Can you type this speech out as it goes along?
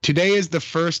Today is the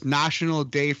first National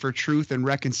Day for Truth and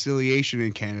Reconciliation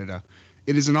in Canada.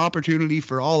 It is an opportunity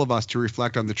for all of us to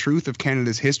reflect on the truth of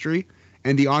Canada's history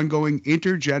and the ongoing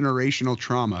intergenerational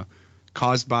trauma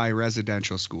caused by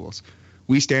residential schools.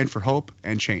 We stand for hope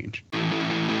and change.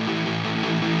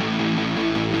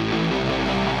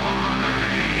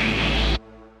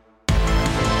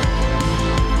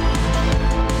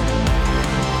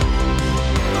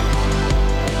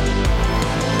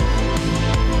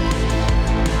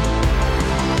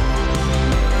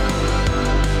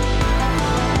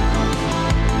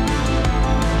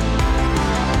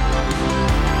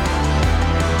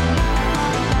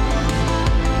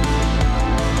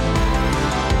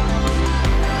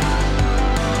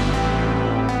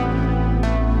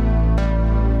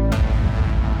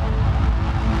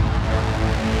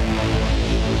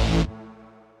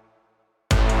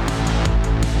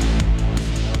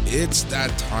 It's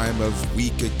that time of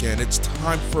week again. It's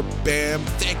time for BAM.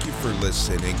 Thank you for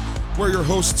listening. We're your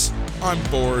hosts. I'm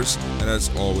Boris, and as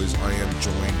always, I am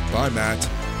joined by Matt.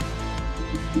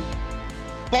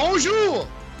 Bonjour!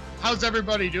 How's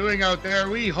everybody doing out there?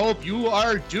 We hope you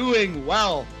are doing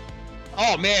well.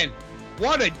 Oh man,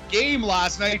 what a game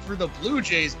last night for the Blue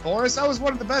Jays, Boris. That was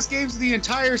one of the best games of the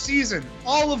entire season.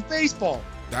 All of baseball.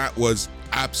 That was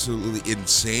absolutely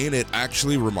insane. It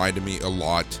actually reminded me a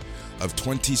lot of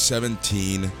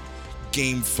 2017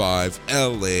 Game 5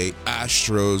 LA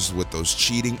Astros with those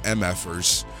cheating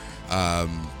MFers.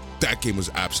 That game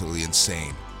was absolutely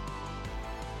insane.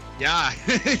 Yeah,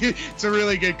 it's a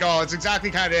really good call. It's exactly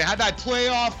kind of had that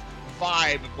playoff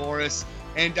vibe, Boris.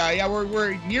 And yeah,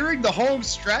 we're nearing the home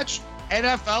stretch.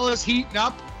 NFL is heating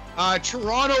up.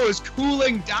 Toronto is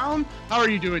cooling down. How are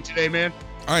you doing today, man?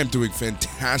 I am doing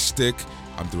fantastic.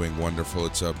 I'm doing wonderful.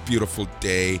 It's a beautiful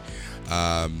day.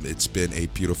 It's been a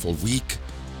beautiful week,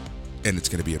 and it's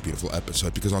going to be a beautiful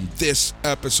episode because on this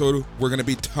episode, we're going to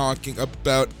be talking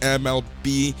about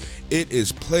MLB. It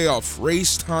is playoff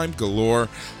race time galore.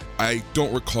 I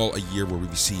don't recall a year where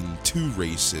we've seen two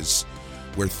races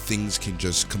where things can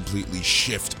just completely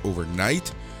shift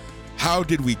overnight. How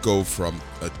did we go from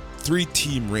a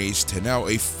 3-team race to now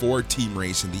a 4-team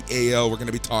race in the AL? We're going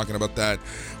to be talking about that.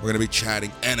 We're going to be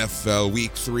chatting NFL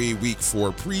Week 3, Week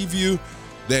 4 preview.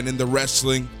 Then in the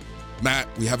wrestling, Matt,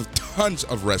 we have tons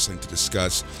of wrestling to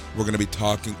discuss. We're going to be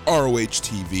talking ROH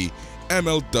TV,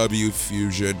 MLW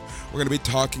Fusion. We're going to be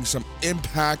talking some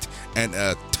Impact and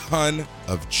a ton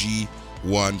of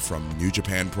G1 from New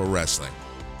Japan Pro Wrestling.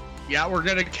 Yeah, we're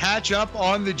going to catch up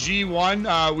on the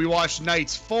G1. We watched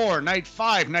nights 4, night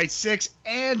 5, night 6,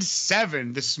 and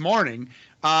 7 this morning.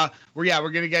 We're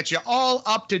going to get you all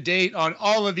up to date on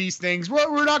all of these things.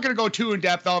 We're not going to go too in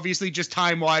depth, obviously, just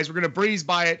time-wise. We're going to breeze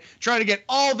by it, try to get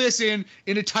all this in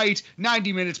a tight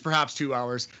 90 minutes, perhaps 2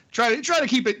 hours. Try to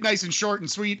keep it nice and short and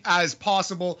sweet as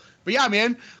possible. But yeah,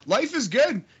 man, life is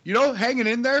good. You know, hanging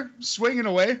in there, swinging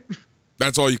away.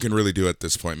 That's all you can really do at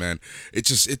this point, man.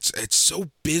 It's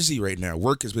so busy right now.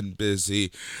 Work has been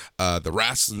busy. The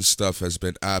wrestling stuff has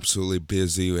been absolutely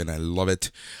busy, and I love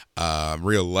it.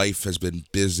 Real life has been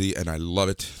busy, and I love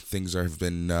it. Things have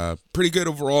been pretty good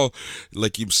overall.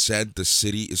 Like you said, the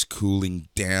city is cooling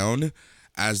down.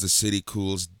 As the city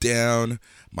cools down,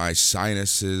 my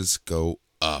sinuses go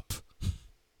up.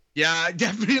 Yeah,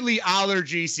 definitely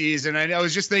allergy season. I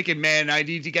was just thinking, man, I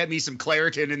need to get me some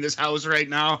Claritin in this house right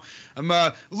now. I'm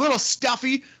a little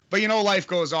stuffy, but you know, life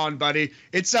goes on, buddy.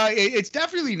 It's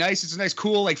definitely nice. It's a nice,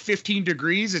 cool, like 15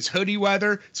 degrees. It's hoodie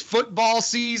weather. It's football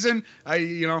season.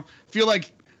 I feel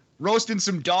like roasting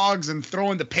some dogs and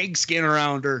throwing the pig skin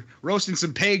around, or roasting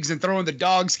some pigs and throwing the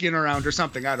dog skin around, or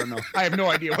something. I don't know. I have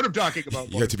no idea what I'm talking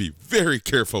about. You have to be very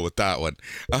careful with that one.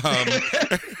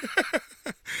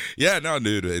 Yeah, no,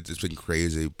 dude, it's been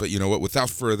crazy. But you know what? Without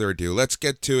further ado, let's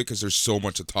get to it because there's so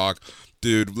much to talk.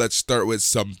 Dude, let's start with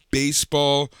some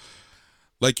baseball.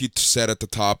 Like you said at the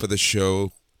top of the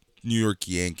show, New York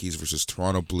Yankees versus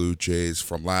Toronto Blue Jays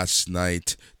from last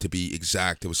night. To be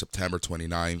exact, it was September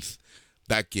 29th.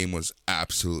 That game was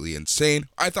absolutely insane.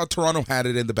 I thought Toronto had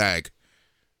it in the bag.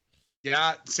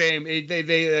 Yeah, same.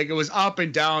 It was up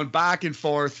and down, back and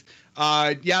forth.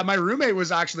 Yeah, my roommate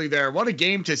was actually there. What a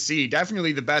game to see.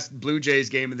 Definitely the best Blue Jays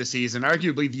game of the season.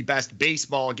 Arguably the best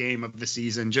baseball game of the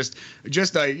season. Just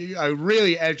a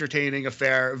really entertaining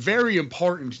affair. Very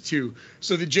important, too.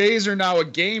 So the Jays are now a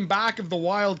game back of the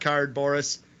wild card,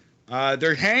 Boris.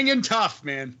 They're hanging tough,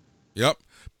 man. Yep.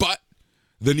 But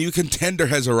the new contender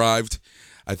has arrived.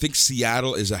 I think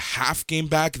Seattle is a half game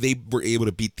back. They were able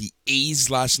to beat the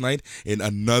A's last night in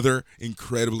another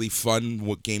incredibly fun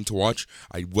game to watch.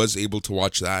 I was able to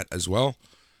watch that as well.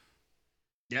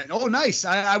 Yeah. Oh, nice.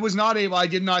 I was not able. I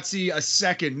did not see a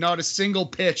second, not a single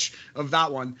pitch of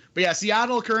that one. But yeah,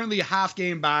 Seattle currently a half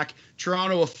game back.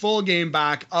 Toronto a full game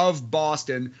back of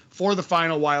Boston for the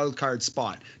final wild card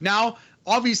spot. Now,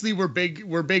 obviously, we're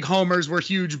big homers. We're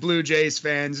huge Blue Jays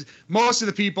fans. Most of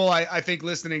the people, I think,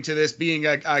 listening to this, being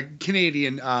a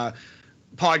Canadian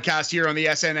podcast here on the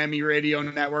SNME Radio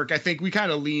Network, I think we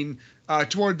kind of lean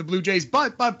toward the Blue Jays.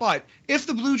 But if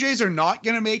the Blue Jays are not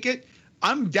going to make it,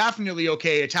 I'm definitely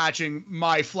okay attaching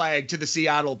my flag to the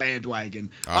Seattle bandwagon.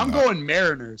 I'm going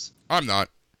Mariners. I'm not.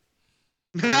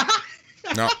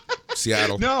 No,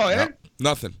 Seattle. No,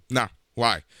 nothing. Nah.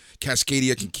 Why?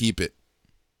 Cascadia can keep it.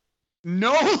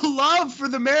 No love for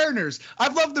the Mariners.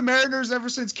 I've loved the Mariners ever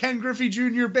since Ken Griffey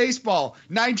Jr. baseball,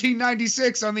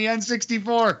 1996 on the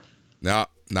N64. No,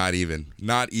 not even.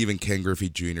 Not even Ken Griffey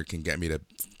Jr. can get me to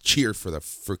cheer for the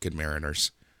freaking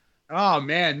Mariners. Oh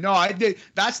man, no, I did.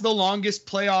 That's the longest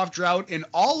playoff drought in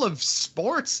all of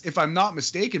sports, if I'm not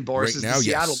mistaken, Boris. Right now, the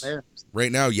Seattle yes. Mariners.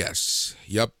 Right now, yes.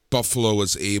 Yep. Buffalo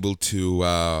was able to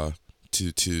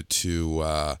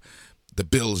the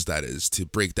Bills, that is, to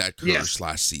break that curse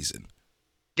last season.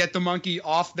 Get the monkey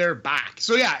off their back.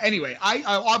 So yeah, anyway, I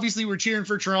obviously we're cheering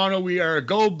for Toronto. We are a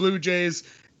go Blue Jays.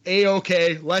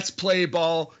 A-okay, let's play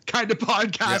ball kind of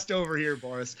podcast over here,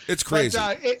 Boris. It's crazy.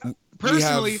 But,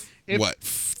 personally, we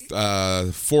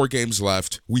have, 4 games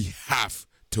left. We have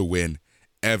to win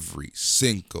every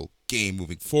single game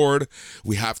moving forward.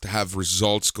 We have to have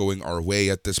results going our way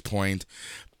at this point.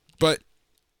 But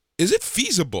is it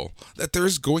feasible that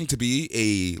there's going to be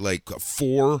a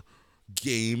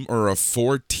 4-game or a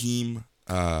 4-team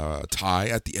tie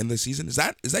at the end of the season? Is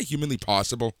that humanly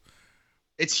possible?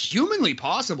 It's humanly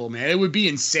possible, man. It would be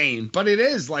insane, but it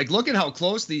is. Like, look at how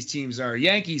close these teams are.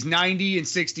 Yankees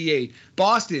 90-68,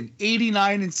 Boston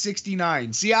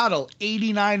 89-69, Seattle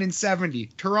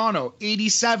 89-70, Toronto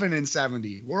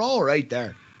 87-70. We're all right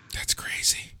there. That's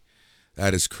crazy.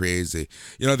 That is crazy.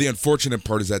 You know, the unfortunate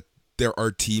part is that there are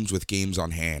teams with games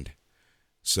on hand.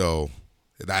 So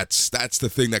that's the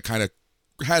thing that kind of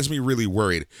has me really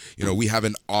worried. You know, we have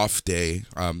an off day.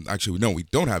 Actually, no, we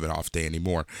don't have an off day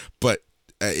anymore. But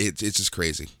it's just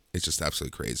crazy. It's just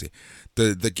absolutely crazy.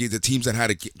 The teams that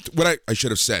had I should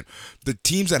have said, the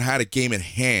teams that had a game in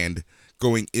hand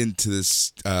going into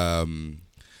this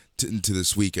into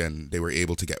this weekend, they were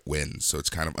able to get wins. So it's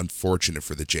kind of unfortunate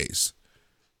for the Jays.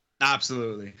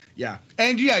 Absolutely. Yeah.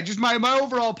 And yeah, just my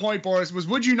overall point, Boris, was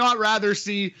would you not rather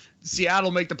see Seattle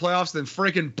make the playoffs than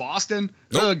freaking Boston?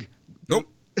 Nope. Ugh. Nope.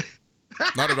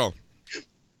 Not at all.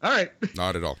 All right.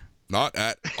 Not at all. Not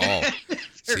at all.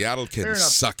 Seattle can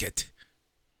suck it.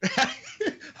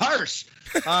 Harsh.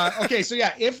 Okay, so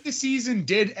yeah, if the season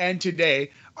did end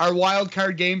today, our wild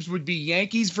card games would be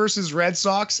Yankees versus Red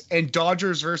Sox and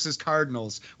Dodgers versus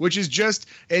Cardinals, which is just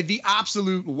the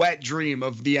absolute wet dream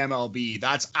of the MLB.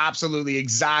 That's absolutely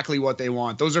exactly what they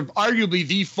want. Those are arguably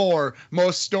the 4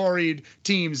 most storied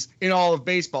teams in all of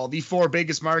baseball, the 4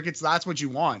 biggest markets. That's what you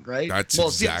want, right? That's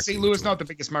St. Louis, not the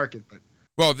biggest market, but.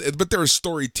 Well, but they're a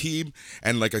storied team,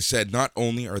 and like I said, not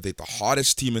only are they the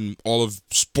hottest team in all of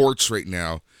sports right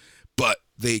now, but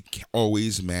they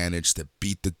always manage to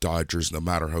beat the Dodgers no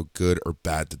matter how good or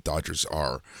bad the Dodgers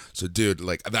are. So, dude,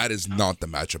 like, that is not the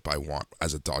matchup I want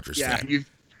as a Dodgers fan. Yeah,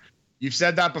 you've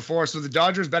said that before, so the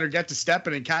Dodgers better get to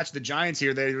stepping and catch the Giants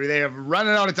here. They have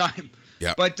running out of time.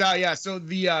 Yeah. But, so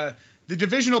the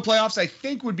divisional playoffs, I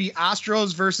think, would be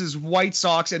Astros versus White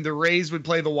Sox, and the Rays would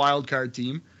play the wild card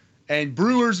team. And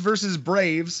Brewers versus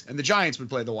Braves, and the Giants would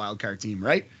play the wild card team,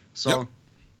 right? So, yep.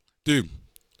 Dude,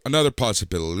 another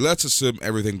possibility. Let's assume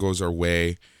everything goes our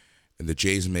way, and the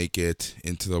Jays make it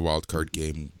into the wild card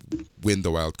game, win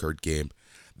the wild card game.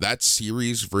 That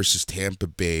series versus Tampa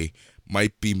Bay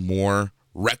might be more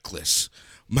reckless,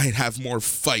 might have more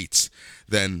fights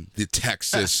than the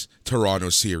Texas-Toronto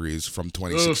series from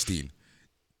 2016. Oof.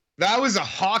 That was a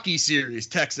hockey series,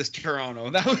 Texas-Toronto.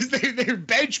 That was they're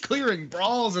bench clearing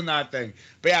brawls in that thing.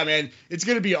 But yeah, man, it's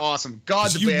gonna be awesome.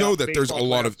 God, you know that there's a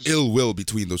lot of ill will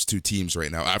between those 2 teams right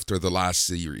now after the last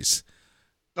series.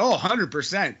 Oh,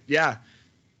 100%. Yeah.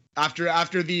 After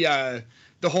the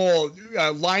whole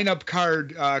lineup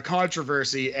card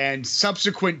controversy and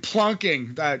subsequent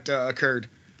plunking that occurred.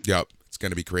 Yep, it's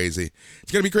gonna be crazy.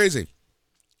 It's gonna be crazy.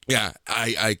 Yeah,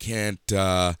 I can't.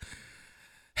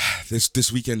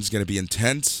 This weekend is going to be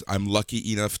intense. I'm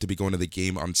lucky enough to be going to the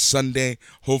game on Sunday.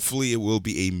 Hopefully, it will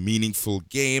be a meaningful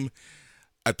game.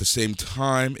 At the same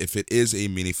time, if it is a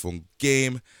meaningful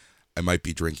game, I might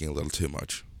be drinking a little too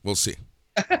much. We'll see.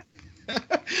 Well,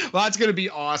 that's going to be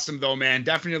awesome, though, man.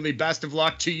 Definitely best of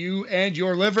luck to you and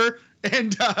your liver.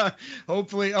 And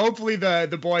hopefully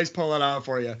the boys pull it out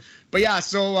for you. But yeah,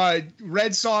 so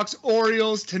Red Sox,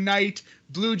 Orioles tonight,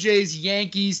 Blue Jays,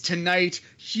 Yankees tonight.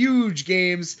 Huge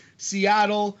games.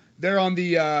 Seattle, they're on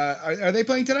the are they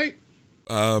playing tonight?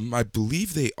 I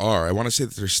believe they are. I want to say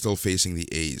that they're still facing the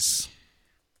A's.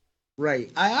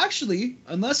 Right. I actually,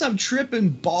 unless I'm tripping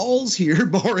balls here,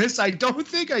 Boris, I don't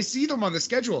think I see them on the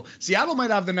schedule. Seattle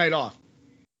might have the night off.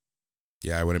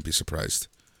 Yeah, I wouldn't be surprised.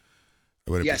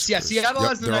 Yes, Seattle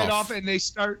has the night off, and they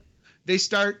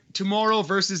start tomorrow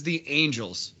versus the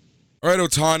Angels. All right,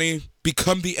 Ohtani,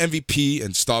 become the MVP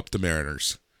and stop the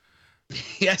Mariners.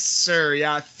 Yes, sir.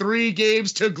 Yeah, 3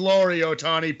 games to glory,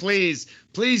 Ohtani. Please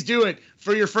do it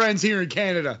for your friends here in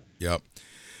Canada. Yep.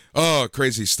 Oh,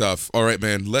 crazy stuff. All right,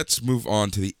 man, let's move on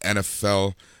to the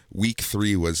NFL. Week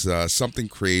 3 was something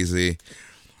crazy.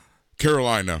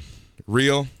 Carolina,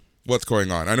 real? What's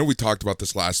going on? I know we talked about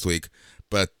this last week,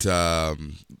 but,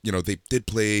 they did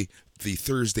play the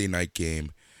Thursday night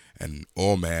game, and,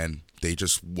 oh, man, they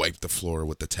just wiped the floor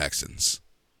with the Texans.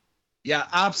 Yeah,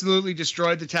 absolutely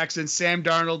destroyed the Texans. Sam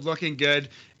Darnold looking good,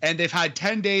 and they've had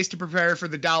 10 days to prepare for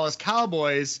the Dallas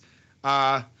Cowboys.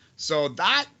 So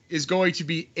that is going to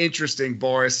be interesting,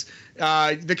 Boris.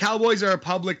 The Cowboys are a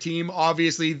public team,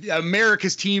 obviously,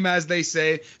 America's team, as they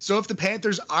say. So if the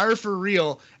Panthers are for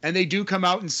real and they do come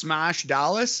out and smash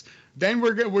Dallas, then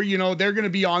they're going to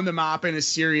be on the map in a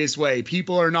serious way.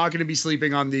 People are not going to be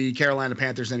sleeping on the Carolina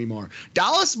Panthers anymore.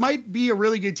 Dallas might be a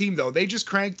really good team, though. They just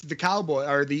cranked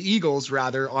the Eagles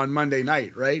rather on Monday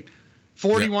night, right?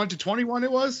 41-21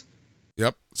 it was?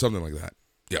 Yep, something like that.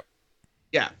 Yep.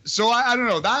 Yeah, so I don't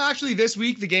know. That actually, this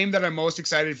week, the game that I'm most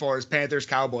excited for is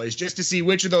Panthers-Cowboys, just to see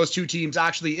which of those two teams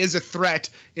actually is a threat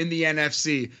in the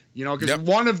NFC. Because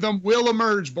one of them will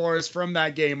emerge, Boris, from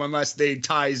that game unless they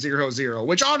tie 0-0,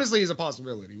 which honestly is a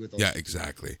possibility with those. Yeah,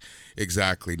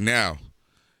 exactly. Now,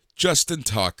 Justin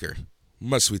Tucker.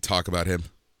 Must we talk about him?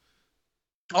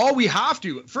 Oh, we have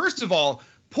to. First of all,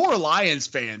 poor Lions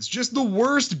fans, just the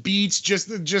worst beats, just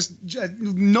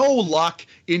no luck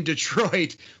in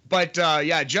Detroit. But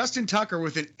Justin Tucker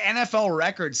with an NFL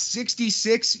record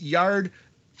 66-yard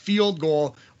field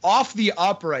goal off the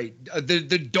upright, the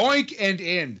doink and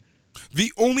in.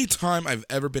 The only time I've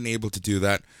ever been able to do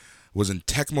that was in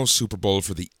Tecmo Super Bowl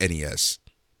for the NES.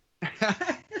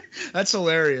 That's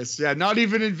hilarious. Yeah, not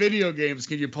even in video games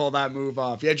can you pull that move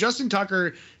off. Yeah, Justin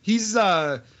Tucker, he's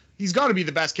got to be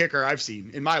the best kicker I've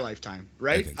seen in my lifetime,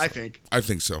 right? I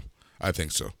think so.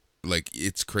 Like,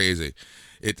 it's crazy.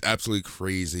 It's absolutely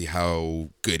crazy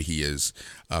how good he is.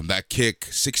 That kick,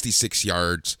 66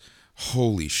 yards.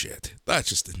 Holy shit. That's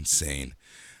just insane.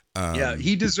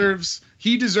 He deserves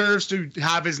to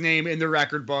have his name in the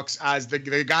record books as the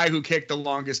guy who kicked the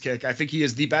longest kick. I think he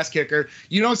is the best kicker.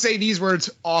 You don't say these words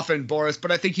often, Boris,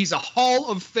 but I think he's a Hall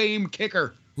of Fame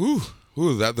kicker. Ooh,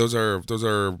 those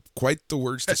are quite the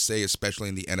words to say, especially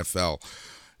in the NFL,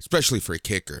 especially for a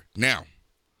kicker. Now,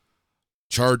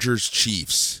 Chargers,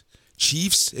 Chiefs.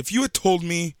 Chiefs, if you had told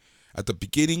me at the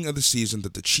beginning of the season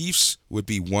that the Chiefs would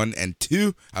be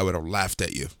 1-2, I would have laughed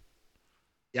at you.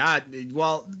 Yeah,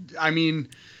 well, I mean,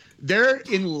 they're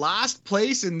in last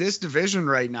place in this division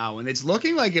right now, and it's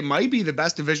looking like it might be the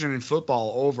best division in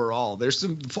football overall.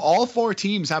 All 4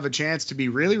 teams have a chance to be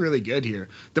really, really good here.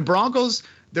 The Broncos,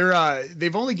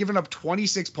 they've only given up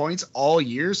 26 points all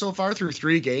year so far through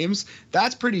 3 games.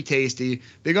 That's pretty tasty.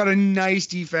 They got a nice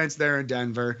defense there in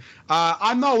Denver.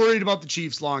 I'm not worried about the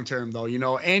Chiefs long term, though.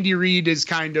 Andy Reid is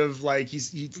kind of like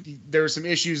there are some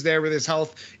issues there with his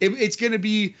health. It's going to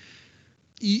be.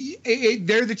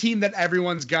 They're the team that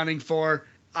everyone's gunning for.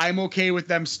 I'm okay with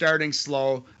them starting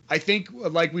slow. I think,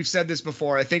 like we've said this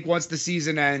before, I think once the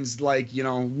season ends,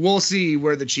 we'll see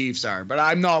where the Chiefs are. But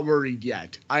I'm not worried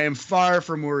yet. I am far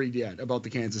from worried yet about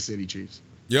the Kansas City Chiefs.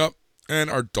 Yep, and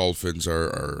our Dolphins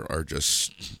are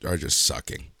just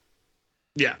sucking.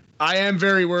 Yeah, I am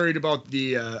very worried about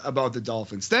the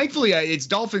Dolphins. Thankfully, it's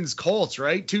Dolphins Colts,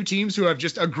 right? 2 teams who have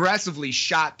just aggressively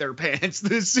shot their pants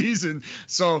this season.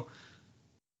 So.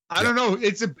 I don't know.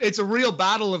 It's a real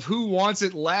battle of who wants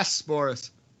it less,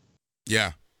 Boris.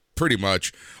 Yeah, pretty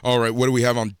much. All right, what do we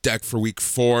have on deck for week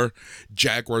 4?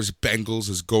 Jaguars Bengals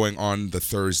is going on the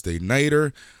Thursday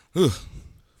nighter.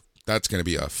 That's going to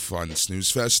be a fun snooze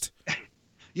fest.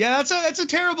 Yeah, that's a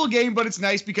terrible game, but it's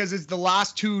nice because it's the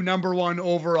last 2 number 1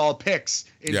 overall picks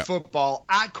in football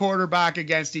at quarterback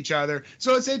against each other.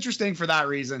 So it's interesting for that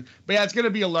reason. But yeah, it's going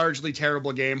to be a largely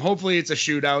terrible game. Hopefully it's a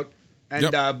shootout.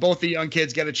 And both the young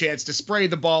kids get a chance to spray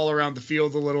the ball around the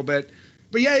field a little bit.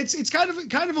 But yeah, it's kind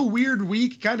of a weird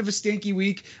week, kind of a stinky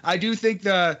week. I do think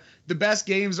the best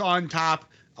games on top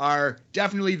are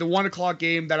definitely the 1 o'clock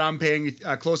game that I'm paying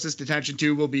closest attention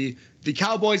to will be the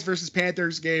Cowboys versus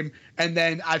Panthers game. And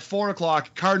then at 4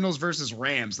 o'clock, Cardinals versus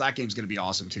Rams. That game's going to be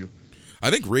awesome too. I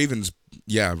think Ravens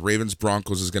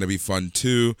Broncos is going to be fun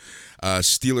too.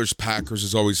 Steelers Packers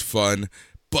is always fun,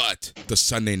 but the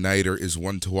Sunday nighter is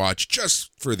one to watch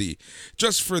just for the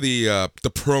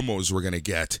promos we're going to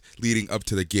get leading up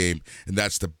to the game, and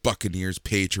that's the Buccaneers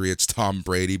Patriots, Tom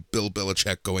Brady, Bill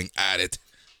Belichick going at it.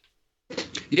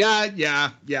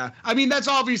 Yeah. I mean, that's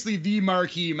obviously the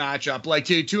marquee matchup. Like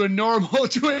to a normal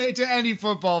to any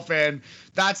football fan,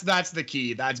 that's the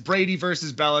key. That's Brady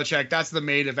versus Belichick. That's the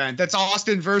main event. That's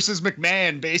Austin versus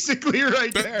McMahon, basically,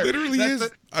 right that there. Literally that's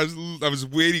is. I was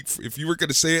waiting if you were going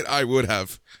to say it, I would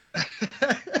have.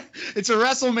 It's a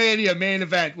WrestleMania main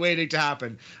event waiting to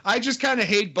happen. I just kind of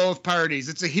hate both parties.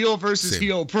 It's a heel versus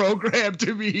heel program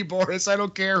to me, Boris. I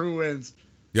don't care who wins.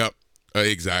 Yep.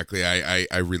 Exactly.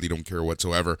 I really don't care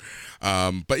whatsoever.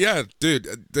 But yeah, dude,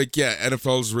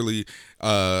 NFL is really,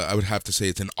 I would have to say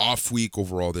it's an off week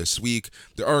overall this week.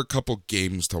 There are a couple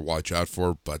games to watch out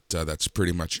for, but that's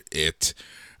pretty much it.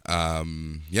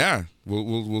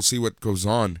 We'll see what goes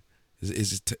on.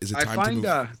 Is it time to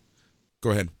move? Go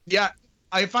ahead. Yeah.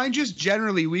 I find just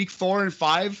generally week 4 and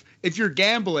 5, if you're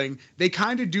gambling, they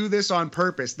kind of do this on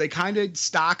purpose. They kind of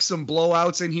stock some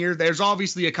blowouts in here. There's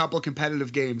obviously a couple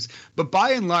competitive games, but by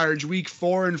and large, week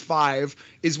 4 and 5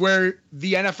 is where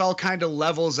the NFL kind of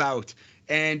levels out.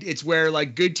 And it's where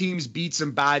like good teams beat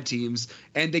some bad teams.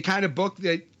 And they kind of book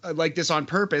it like this on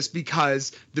purpose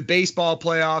because the baseball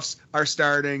playoffs are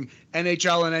starting,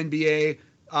 NHL and NBA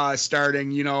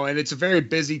starting, and it's a very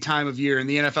busy time of year, and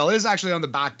the NFL is actually on the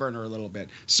back burner a little bit.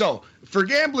 So for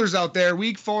gamblers out there,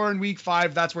 week 4 and week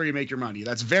 5, that's where you make your money.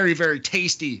 That's very, very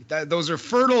tasty. Those are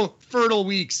fertile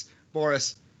weeks,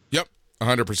 Boris. Yep,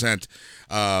 100%.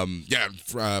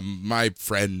 My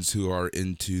friends who are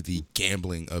into the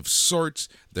gambling of sorts,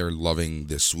 they're loving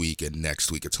this week and next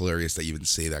week. It's hilarious they even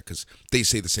say that because they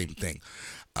say the same thing.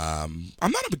 I'm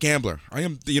not a gambler. I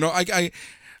am,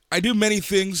 I do many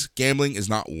things. Gambling is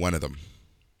not one of them.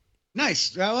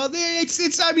 Nice. Well, it's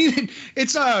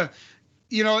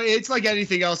like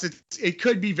anything else. It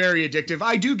could be very addictive.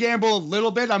 I do gamble a little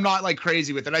bit. I'm not like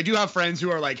crazy with it. I do have friends who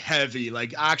are like heavy,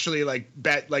 like actually like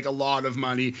bet like a lot of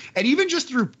money, and even just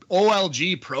through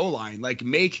OLG Pro Line, like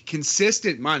make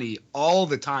consistent money all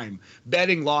the time,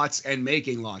 betting lots and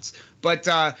making lots. But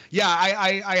I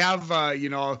have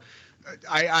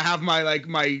I have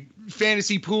my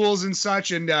fantasy pools and such,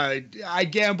 and I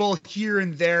gamble here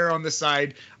and there on the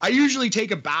side. I usually take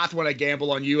a bath when I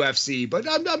gamble on UFC, but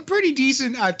I'm pretty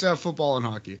decent at football and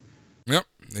hockey. Yep,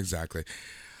 exactly.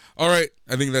 All right,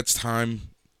 I think that's time.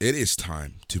 It is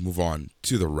time to move on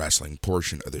to the wrestling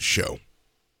portion of the show.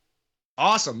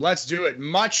 Awesome, let's do it.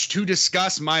 Much to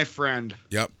discuss, my friend.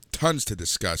 Yep, tons to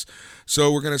discuss.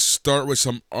 So we're going to start with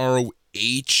some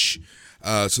ROH.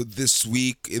 So this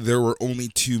week, there were only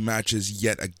 2 matches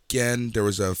yet again. There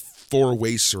was a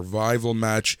 4-way survival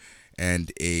match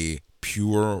and a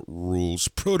Pure Rules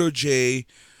Protege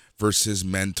versus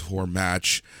Mentor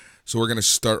match. So we're going to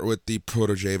start with the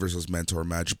Protege versus Mentor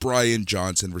match. Brian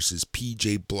Johnson versus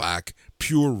PJ Black,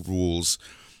 Pure Rules.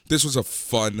 This was a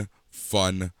fun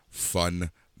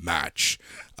match.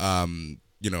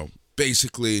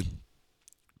 Basically,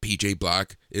 PJ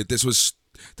Black, this was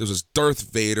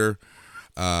Darth Vader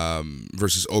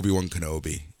versus Obi-Wan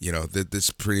Kenobi. This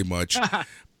pretty much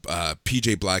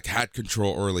PJ Black had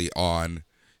control early on,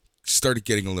 started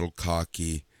getting a little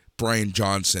cocky. Brian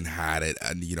Johnson had it,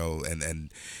 and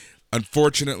and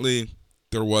unfortunately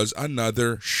there was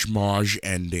another schmoz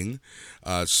ending.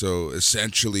 So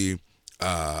essentially,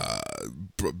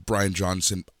 Brian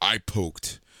Johnson eye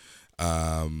poked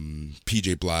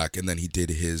PJ Black, and then he did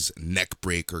his neck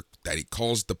breaker that he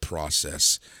calls the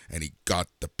process, and he got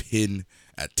the pin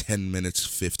at 10 minutes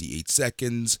 58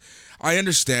 seconds. I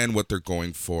understand what they're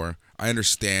going for. I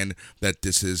understand that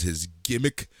this is his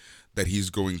gimmick, that he's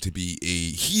going to be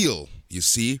a heel, you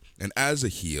see, and as a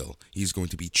heel he's going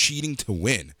to be cheating to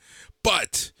win.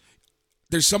 But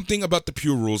there's something about the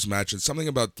Pure Rules match and something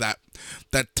about that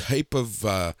type of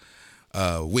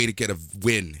way to get a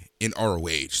win in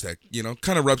ROH that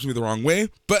kind of rubs me the wrong way,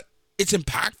 but it's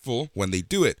impactful when they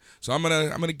do it. So I'm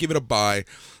gonna give it a bye,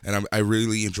 and I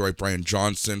really enjoy Brian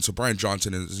Johnson. So Brian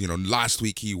Johnson is last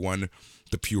week he won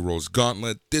the Pure Rules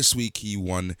Gauntlet. This week he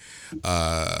won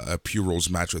a Pure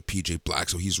Rules match with PJ Black.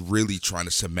 So he's really trying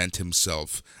to cement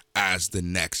himself as the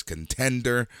next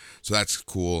contender. So that's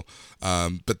cool.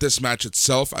 But this match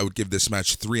itself, I would give this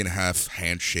match 3.5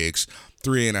 handshakes,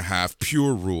 3.5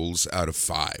 Pure Rules out of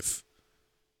 5.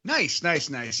 Nice, nice,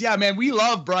 nice. Yeah, man, we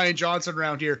love Brian Johnson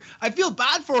around here. I feel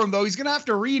bad for him, though. He's going to have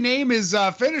to rename his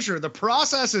finisher. The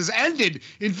process has ended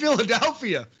in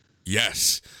Philadelphia.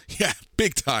 Yes. Yeah,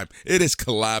 big time. It is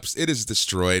collapsed. It is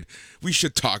destroyed. We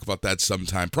should talk about that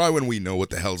sometime, probably when we know what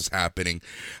the hell is happening.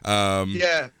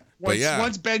 Yeah. But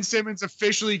Once Ben Simmons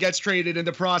officially gets traded and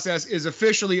the process is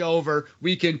officially over,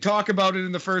 we can talk about it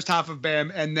in the first half of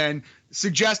BAM and then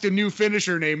suggest a new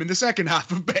finisher name in the second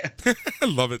half of BAM. I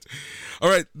love it.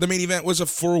 All right, the main event was a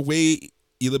four-way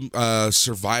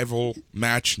survival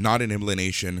match, not an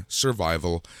elimination,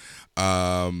 survival.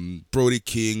 Brody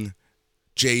King,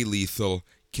 Jay Lethal,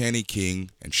 Kenny King,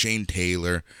 and Shane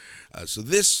Taylor. So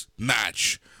this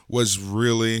match was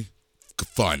really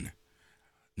fun.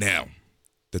 Now,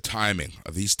 the timing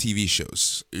of these TV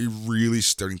shows is really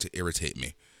starting to irritate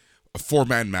me. A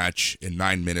four-man match in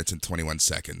 9 minutes and 21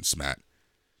 seconds, Matt.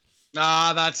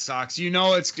 That sucks.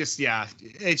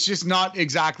 It's just not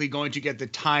exactly going to get the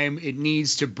time it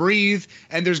needs to breathe.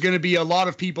 And there's going to be a lot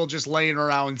of people just laying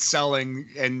around selling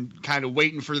and kind of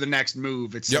waiting for the next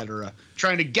move, etc. Yep.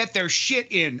 Trying to get their shit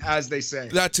in, as they say.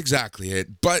 That's exactly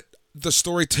it. But the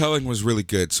storytelling was really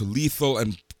good. So Lethal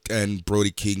and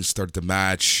Brody King started the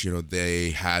match.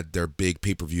 They had their big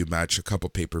pay-per-view match a couple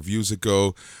pay-per-views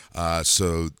ago.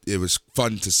 So it was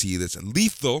fun to see this. And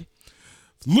Lethal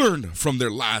learned from their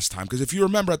last time. Because if you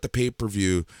remember at the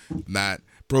pay-per-view, Matt,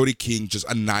 Brody King just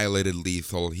annihilated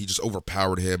Lethal. He just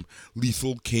overpowered him.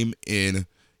 Lethal came in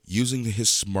using his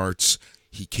smarts.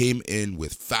 He came in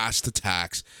with fast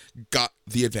attacks, got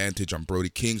the advantage on Brody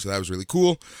King. So that was really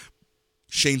cool.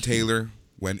 Shane Taylor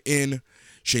went in.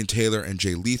 Shane Taylor and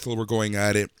Jay Lethal were going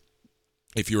at it.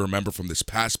 If you remember from this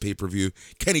past pay-per-view,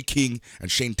 Kenny King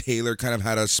and Shane Taylor kind of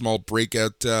had a small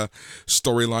breakout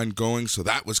storyline going, so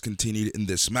that was continued in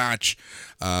this match.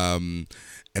 And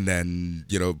then,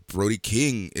 Brody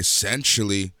King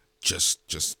essentially just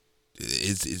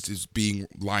is being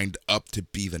lined up to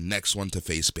be the next one to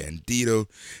face Bandito,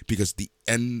 because the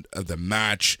end of the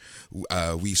match,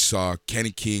 we saw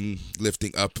Kenny King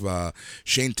lifting up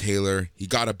Shane Taylor. He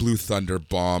got a Blue Thunder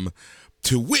bomb,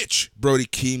 to which Brody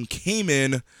King came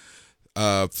in,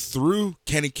 threw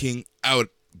Kenny King out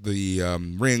the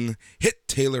ring, hit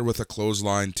Taylor with a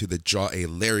clothesline to the jaw, a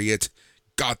lariat,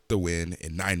 got the win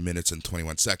in 9 minutes and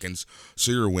 21 seconds.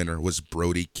 So your winner was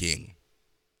Brody King.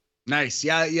 Nice.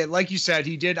 Yeah. Like you said,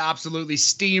 he did absolutely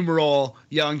steamroll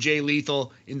young Jay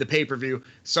Lethal in the pay-per-view.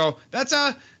 So that's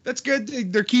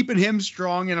good. They're keeping him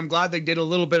strong, and I'm glad they did a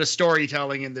little bit of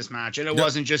storytelling in this match, and it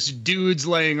wasn't just dudes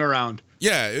laying around.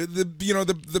 Yeah,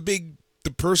 the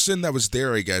person that was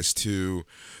there, I guess, to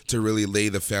really lay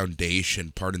the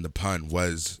foundation, pardon the pun,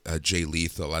 was Jay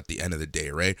Lethal at the end of the day,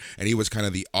 right? And he was kind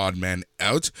of the odd man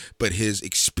out, but his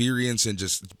experience and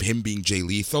just him being Jay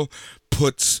Lethal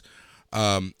puts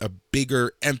a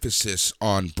bigger emphasis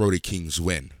on Brody King's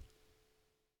win.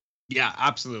 Yeah,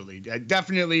 absolutely.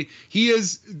 Definitely. He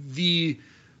is the,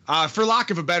 for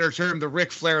lack of a better term, the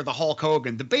Ric Flair, the Hulk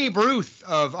Hogan, the Babe Ruth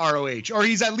of ROH, or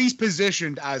he's at least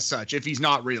positioned as such, if he's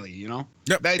not really,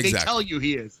 Yep, They tell you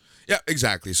he is. Yeah,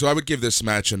 exactly. So I would give this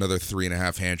match another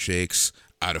 3.5 handshakes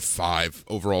out of 5.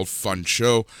 Overall fun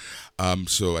show.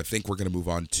 So I think we're going to move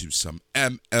on to some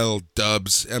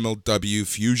MLW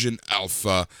Fusion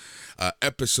Alpha,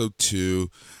 episode 2.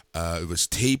 It was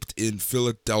taped in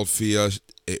Philadelphia.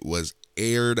 It was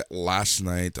aired last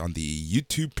night on the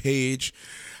YouTube page.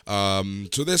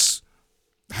 So this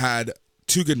had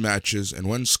 2 good matches and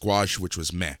 1 squash, which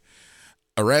was meh.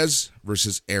 Arez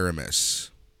versus Aramis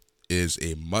is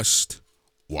a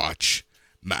must-watch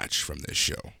match from this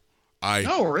show. I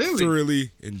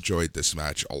thoroughly enjoyed this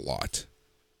match a lot.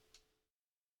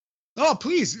 Oh,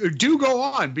 please do go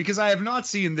on, because I have not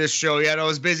seen this show yet. I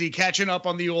was busy catching up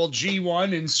on the old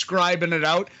G1 and scribing it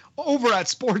out over at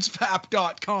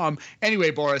sportspap.com.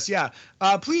 Anyway, Boris,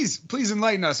 please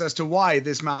enlighten us as to why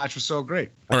this match was so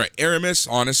great. All right, Aramis,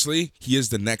 honestly, he is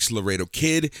the next Laredo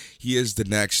Kid. He is the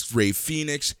next Rey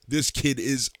Fenix. This kid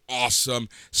is awesome.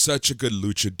 Such a good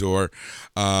luchador.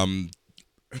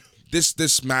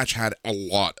 This match had a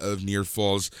lot of near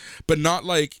falls, but not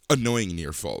like annoying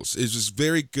near falls. It's just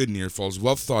very good near falls,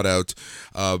 well thought out,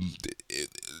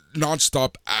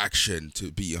 non-stop action,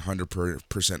 to be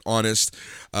 100% honest.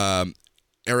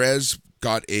 Arez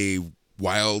got a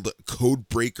wild code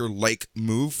breaker like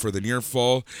move for the near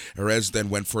fall. Arez then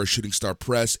went for a shooting star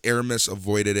press. Aramis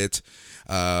avoided it.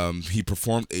 He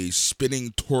performed a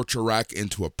spinning torture rack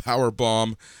into a power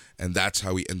bomb, and that's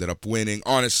how he ended up winning.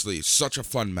 Honestly, such a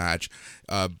fun match.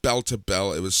 Bell to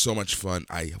bell, it was so much fun.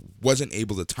 I wasn't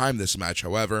able to time this match,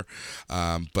 however.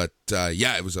 But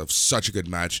it was such a good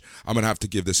match. I'm going to have to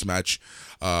give this match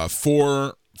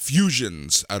 4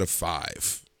 fusions out of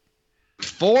 5.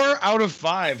 4 out of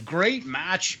 5. Great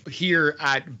match here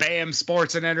at BAM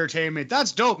Sports and Entertainment.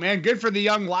 That's dope, man. Good for the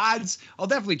young lads. I'll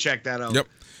definitely check that out. Yep.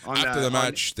 After the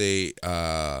match, they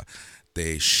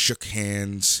shook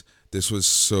hands. This was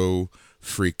so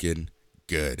freaking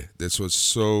good.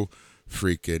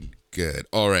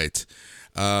 All right.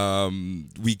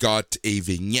 We got a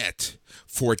vignette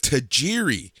for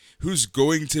Tajiri, who's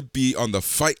going to be on the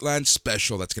Fightland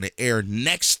special that's going to air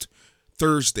next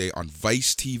Thursday on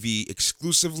Vice TV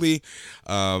exclusively.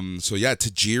 So yeah,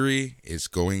 Tajiri is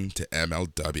going to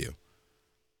MLW.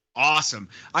 Awesome.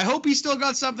 I hope he's still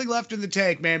got something left in the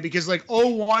tank, man, because like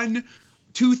 01,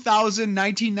 2000,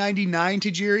 1999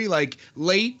 Tajiri, like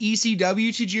late ECW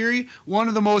Tajiri, one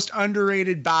of the most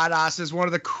underrated badasses, one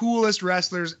of the coolest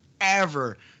wrestlers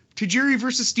ever. Tajiri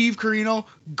versus Steve Corino,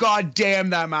 god damn,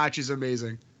 that match is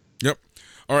amazing. Yep.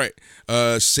 All right.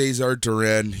 Cesar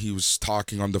Duran, he was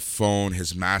talking on the phone.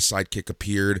 His masked sidekick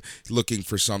appeared looking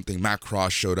for something. Matt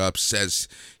Cross showed up, says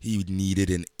he needed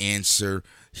an answer.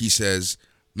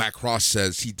 Matt Cross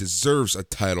says he deserves a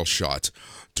title shot.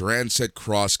 Duran said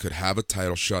Cross could have a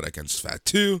title shot against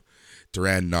Fatu.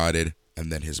 Duran nodded,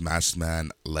 and then his masked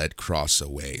man led Cross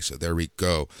away. So there we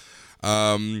go.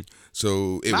 Matt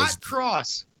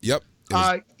Cross. Yep.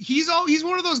 He's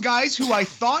one of those guys who I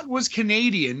thought was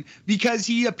Canadian because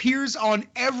he appears on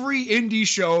every indie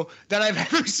show that I've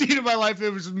ever seen in my life. It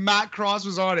was Matt Cross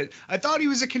was on it. I thought he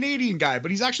was a Canadian guy, but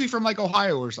he's actually from like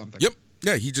Ohio or something. Yep.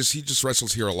 Yeah, he just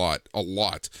wrestles here a lot.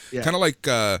 Yeah. Kind of like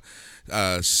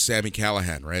Sami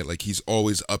Callihan, right? Like he's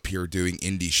always up here doing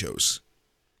indie shows.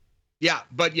 Yeah,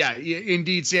 but yeah,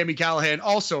 indeed, Sami Callihan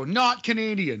also not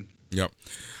Canadian. Yep.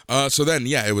 So then,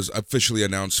 yeah, it was officially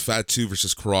announced Fatu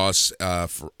versus Cross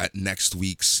at next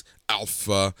week's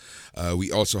Alpha.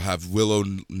 We also have Willow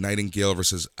Nightingale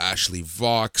versus Ashley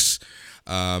Vox.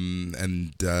 Yeah,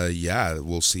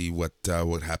 we'll see what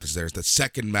happens there. The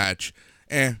second match,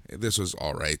 this was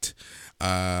all right.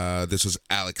 This was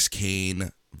Alex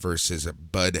Kane versus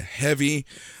Bud Heavy.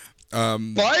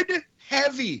 Bud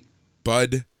Heavy.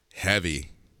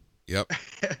 Yep.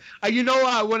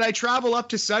 When I travel up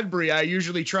to Sudbury, I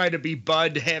usually try to be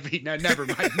Bud Heavy. No, never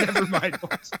mind.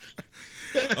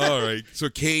 All right. So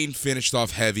Kane finished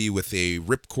off Heavy with a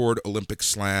ripcord Olympic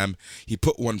slam. He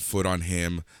put one foot on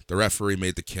him. The referee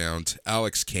made the count.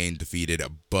 Alex Kane defeated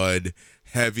Bud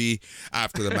Heavy.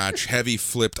 After the match, Heavy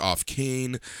flipped off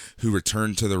Kane, who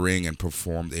returned to the ring and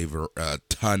performed a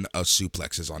ton of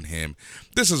suplexes on him.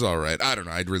 This is all right. I don't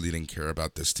know. I really didn't care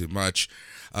about this too much.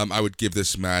 I would give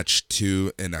this match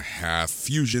 2.5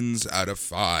 fusions out of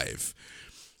 5.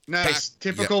 Nice.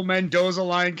 Typical Mendoza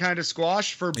line kind of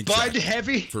squash for Bud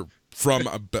Heavy.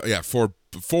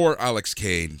 For Alex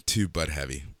Kane to Bud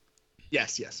Heavy.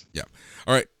 Yes. Yeah.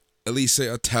 All right.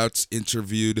 Elisa Touts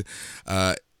interviewed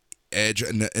Edge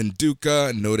and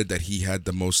Duca, noted that he had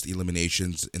the most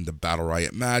eliminations in the Battle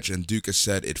Riot match, and Duca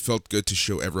said it felt good to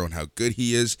show everyone how good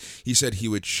he is. He said he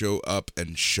would show up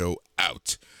and show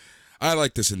out. I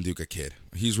like this Nduka kid.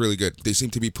 He's really good. They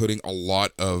seem to be putting a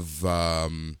lot of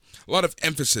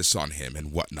emphasis on him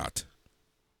and whatnot.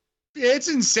 It's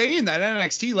insane that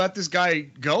NXT let this guy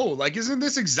go. Like, isn't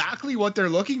this exactly what they're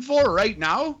looking for right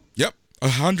now? Yep,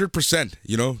 100%.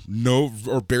 No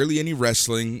or barely any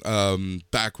wrestling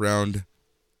background,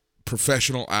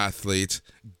 professional athlete,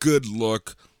 good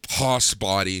look, hoss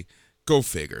body. Go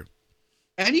figure.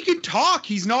 And he can talk.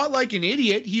 He's not like an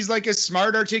idiot. He's like a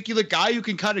smart, articulate guy who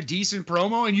can cut a decent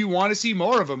promo, and you want to see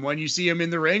more of him when you see him in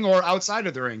the ring or outside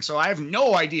of the ring. So I have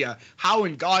no idea how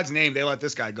in God's name they let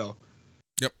this guy go.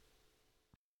 Yep.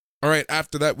 All right.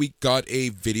 After that, we got a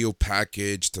video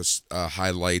package to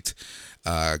highlight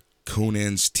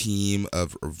Conan's team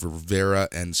of Rivera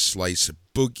and Slice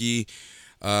Boogie.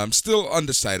 I'm still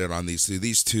undecided on these two.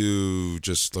 These two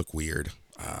just look weird.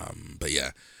 But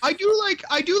yeah, I do like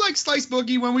Slice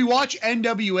Boogie. When we watch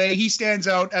NWA, he stands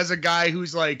out as a guy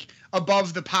who's like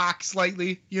above the pack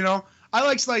slightly. I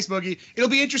like Slice Boogie. It'll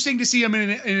be interesting to see him in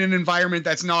an environment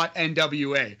that's not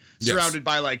NWA, surrounded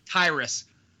by like Tyrus.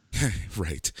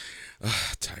 Right,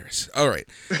 Tyrus. All right,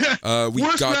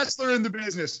 worst wrestler in the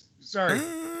business. Sorry,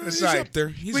 he's up there.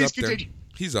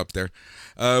 He's up there.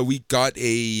 We got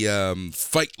a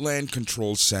Fightland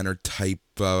Control Center type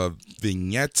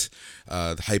vignette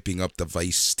hyping up the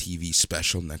Vice TV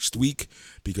special next week,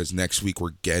 because next week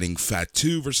we're getting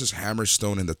Fatu versus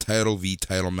Hammerstone in the Title V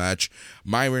title match,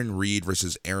 Myron Reed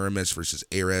versus Aramis versus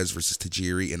Ares versus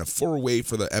Tajiri in a 4-way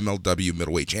for the MLW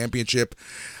Middleweight Championship,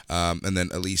 and then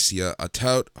Alicia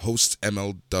Atout hosts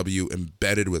MLW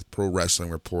Embedded with pro wrestling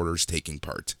reporters taking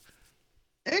part.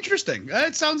 Interesting.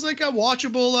 It sounds like a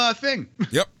watchable thing.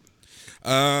 Yep.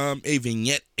 A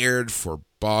vignette aired for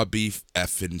Bobby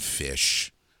effin'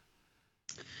 Fish.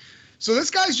 So this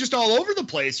guy's just all over the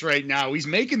place right now. He's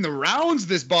making the rounds,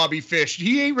 this Bobby Fish.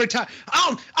 He ain't retired.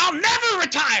 I'll never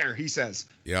retire, he says.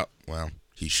 Yep. Well,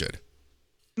 he should.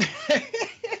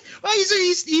 Well,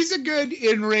 he's a good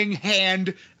in-ring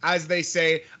hand, as they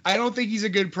say. I don't think he's a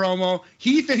good promo.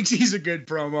 He thinks he's a good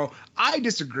promo. I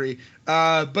disagree.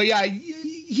 But yeah,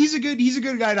 he's a good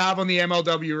guy to have on the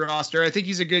MLW roster. I think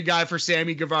he's a good guy for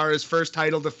Sammy Guevara's first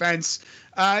title defense.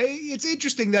 It's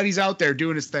interesting that he's out there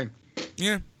doing his thing.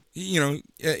 Yeah.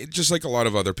 Just like a lot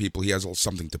of other people, he has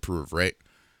something to prove, right?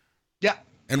 Yeah.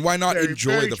 And why not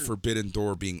enjoy very the true. forbidden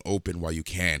door being open while you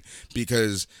can?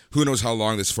 Because who knows how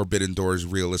long this forbidden door is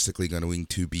realistically going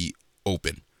to be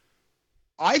open.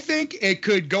 I think it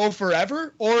could go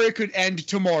forever or it could end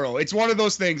tomorrow. It's one of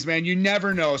those things, man. You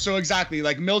never know. So exactly,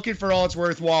 like milk it for all it's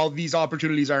worth while these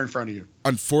opportunities are in front of you.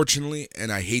 Unfortunately,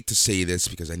 and I hate to say this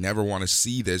because I never want to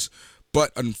see this,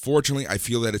 but unfortunately, I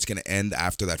feel that it's going to end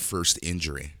after that first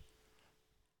injury.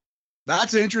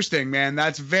 That's interesting, man.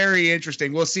 That's very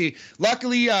interesting. We'll see.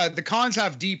 Luckily, the cons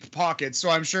have deep pockets, so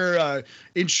I'm sure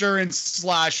insurance /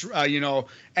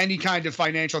 any kind of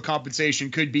financial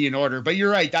compensation could be in order. But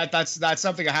you're right. That's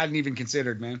something I hadn't even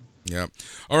considered, man. Yeah.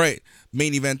 All right.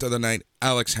 Main event of the night: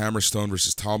 Alex Hammerstone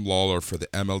versus Tom Lawler for the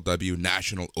MLW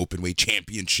National Openweight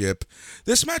Championship.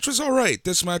 This match was all right.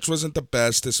 This match wasn't the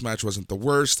best. This match wasn't the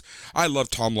worst. I love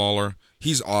Tom Lawler.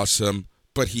 He's awesome,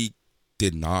 but he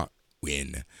did not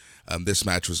win. This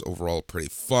match was overall pretty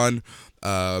fun.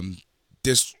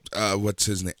 What's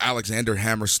his name? Alexander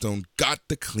Hammerstone got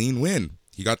the clean win.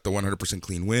 He got the 100%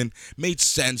 clean win. Made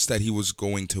sense that he was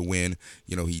going to win.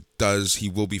 He does. He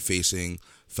will be facing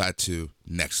Fatu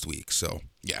next week. So,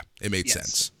 yeah, it made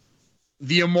sense.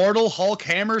 The immortal Hulk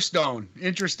Hammerstone.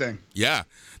 Interesting. Yeah.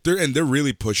 They're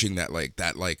really pushing that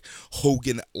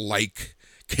Hogan-like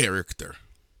character.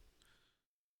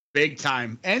 Big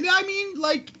time. And I mean,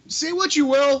 say what you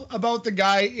will about the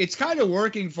guy, it's kind of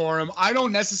working for him. I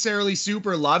don't necessarily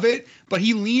super love it, but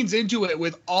he leans into it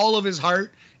with all of his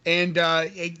heart. And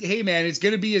hey, man, it's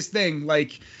going to be his thing.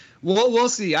 We'll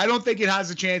see. I don't think it has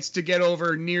a chance to get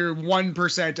over near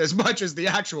 1% as much as the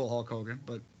actual Hulk Hogan,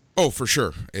 but. Oh, for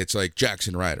sure. It's like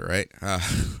Jackson Ryder, right?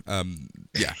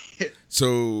 Yeah.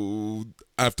 So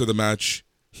after the match,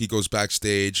 he goes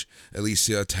backstage.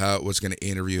 Alicia Tout was going to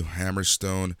interview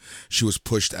Hammerstone. She was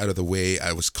pushed out of the way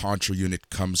as Contra Unit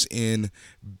comes in,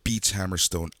 beats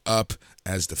Hammerstone up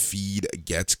as the feed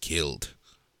gets killed.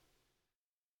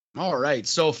 All right.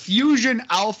 So Fusion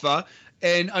Alpha,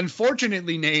 an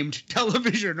unfortunately named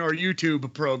television or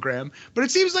YouTube program, but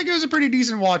it seems like it was a pretty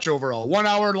decent watch overall. 1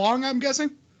 hour long, I'm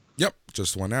guessing? Yep.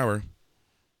 Just 1 hour.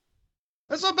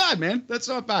 That's not bad, man. That's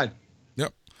not bad.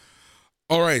 Yep.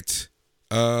 All right.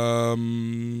 Let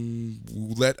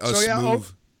us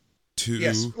move to.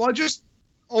 Yes. Well, just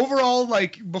overall,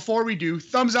 before we do,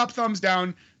 thumbs up, thumbs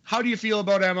down. How do you feel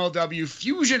about MLW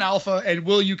Fusion Alpha, and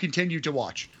will you continue to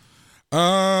watch?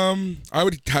 I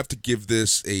would have to give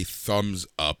this a thumbs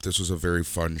up. This was a very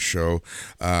fun show.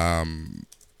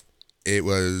 It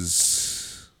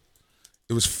was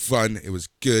fun. It was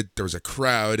good. There was a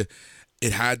crowd.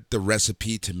 It had the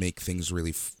recipe to make things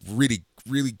really, really,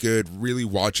 really good, really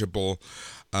watchable.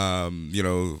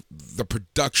 The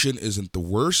production isn't the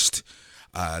worst.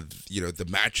 The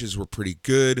matches were pretty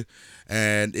good,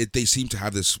 and they seem to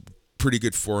have this pretty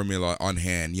good formula on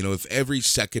hand. If every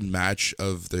second match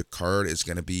of the card is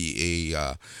going to be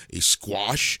a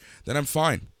squash, then I'm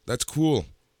fine. That's cool.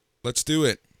 Let's do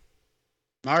it.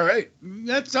 All right.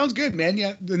 That sounds good, man.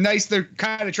 Yeah. They're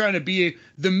kind of trying to be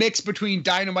the mix between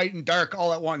Dynamite and Dark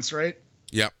all at once, right?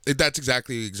 Yeah, that's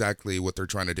exactly what they're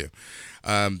trying to do.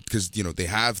 Because, they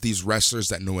have these wrestlers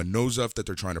that no one knows of that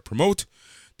they're trying to promote.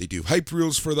 They do hype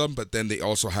reels for them, but then they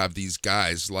also have these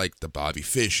guys like the Bobby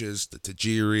Fishes, the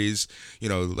Tajiris,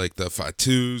 like the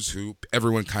Fatus, who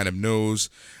everyone kind of knows.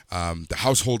 The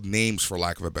household names, for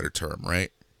lack of a better term,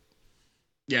 right?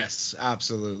 Yes,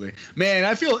 absolutely. Man,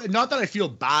 I feel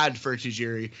bad for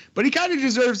Tajiri, but he kind of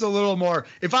deserves a little more.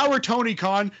 If I were Tony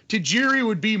Khan, Tajiri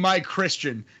would be my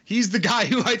Christian. He's the guy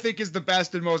who I think is the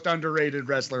best and most underrated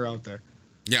wrestler out there.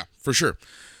 Yeah, for sure.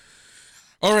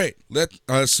 All right,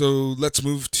 so let's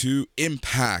move to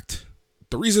Impact.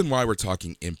 The reason why we're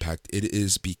talking Impact, it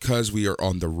is because we are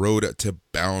on the road to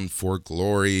Bound for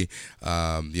Glory,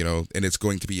 and it's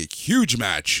going to be a huge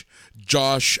match.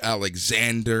 Josh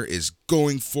Alexander is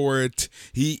going for it.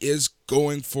 He is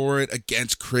going for it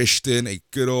against Christian, a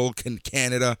good old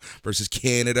Canada versus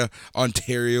Canada,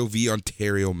 Ontario v.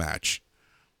 Ontario match.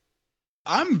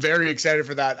 I'm very excited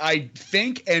for that. I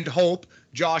think and hope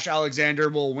Josh Alexander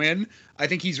will win. I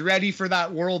think he's ready for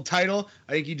that world title.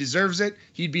 I think he deserves it.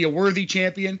 He'd be a worthy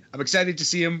champion. I'm excited to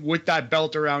see him with that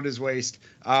belt around his waist.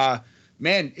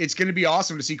 Man, it's going to be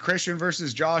awesome to see Christian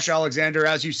versus Josh Alexander.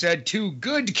 As you said, two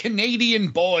good Canadian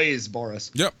boys, Boris.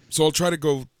 Yep. So I'll try to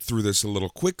go through this a little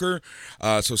quicker.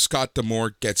 So Scott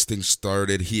D'Amore gets things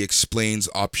started. He explains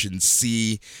option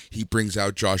C. He brings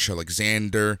out Josh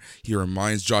Alexander. He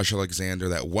reminds Josh Alexander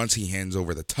that once he hands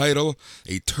over the title,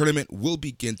 a tournament will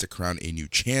begin to crown a new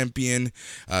champion.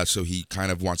 So he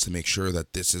kind of wants to make sure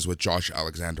that this is what Josh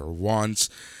Alexander wants.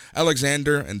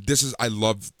 Alexander, and I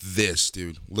love this,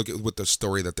 dude. Look at what the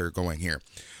story that they're going here.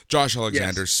 Josh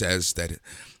Alexander says that,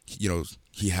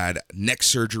 he had neck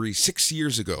surgery 6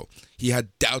 years ago. He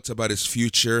had doubts about his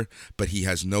future, but he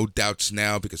has no doubts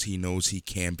now because he knows he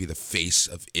can be the face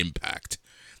of Impact.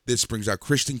 This brings out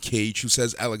Christian Cage, who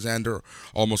says Alexander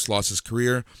almost lost his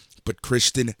career, but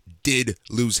Christian did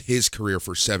lose his career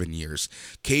for 7 years.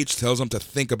 Cage tells him to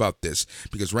think about this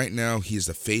because right now he is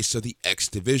the face of the X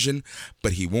division,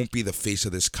 but he won't be the face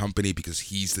of this company because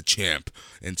he's the champ.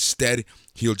 Instead,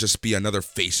 he'll just be another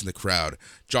face in the crowd.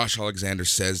 Josh Alexander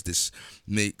says this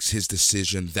makes his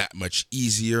decision that much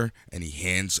easier, and he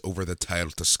hands over the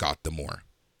title to Scott D'Amore.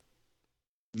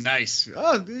 Nice.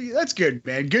 Oh, that's good,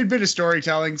 man. Good bit of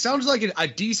storytelling. Sounds like a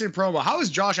decent promo. How is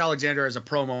Josh Alexander as a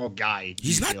promo guy?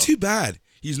 He's not too bad.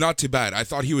 He's not too bad. I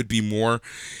thought he would be more.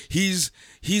 He's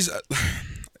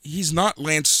not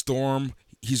Lance Storm.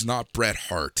 He's not Bret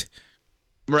Hart.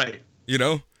 Right.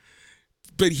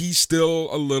 But he's still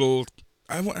a little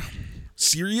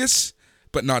serious,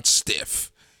 but not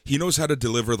stiff. He knows how to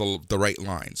deliver the right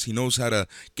lines. He knows how to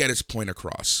get his point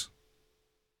across.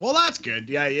 Well, that's good.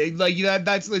 Yeah, it's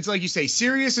like you say,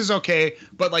 serious is okay,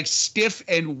 but like stiff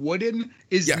and wooden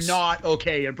is not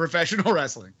okay in professional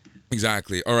wrestling.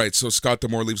 Exactly. All right, so Scott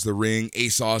D'Amore leaves the ring.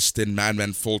 Ace Austin,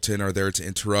 Madman Fulton are there to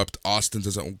interrupt. Austin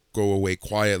doesn't go away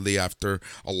quietly after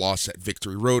a loss at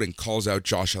Victory Road and calls out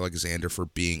Josh Alexander for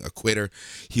being a quitter.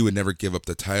 He would never give up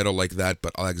the title like that,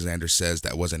 but Alexander says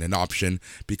that wasn't an option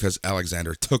because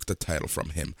Alexander took the title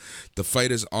from him. The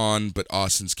fight is on, but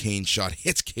Austin's cane shot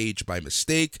hits Cage by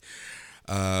mistake.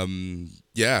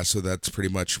 So that's pretty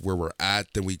much where we're at.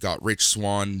 Then we got Rich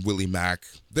Swann, Willie Mack.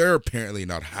 They're apparently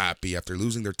not happy after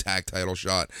losing their tag title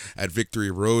shot at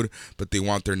Victory Road, but they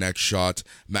want their next shot.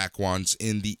 Mack wants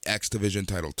in the X Division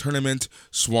title tournament.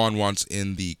 Swann wants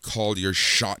in the Call Your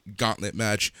Shot gauntlet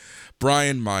match.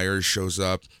 Brian Myers shows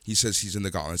up. He says he's in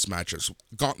the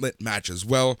gauntlet match as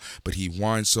well, but he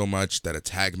whines so much that a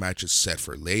tag match is set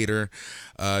for later.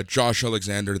 Josh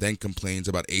Alexander then complains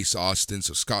about Ace Austin,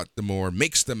 so Scott D'Amore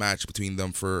makes the match between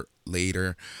them for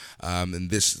later. And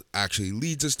this actually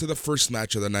leads us to the first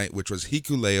match of the night, which was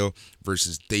Hikuleo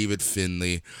versus David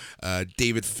Finlay.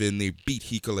 David Finlay beat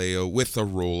Hikuleo with a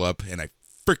roll-up, and I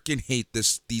freaking hate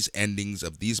these endings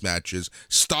of these matches.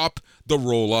 Stop the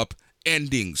roll-up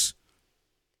endings.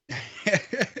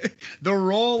 The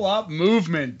roll-up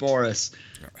movement, Boris.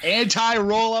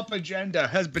 Anti-roll-up agenda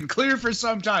has been clear for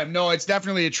some time. No, it's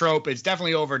definitely a trope. It's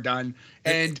definitely overdone.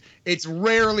 And it's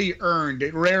rarely earned.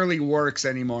 It rarely works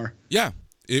anymore. Yeah,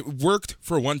 it worked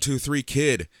for 1, 2, 3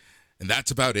 Kid, and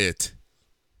that's about it.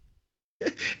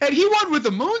 And he won with the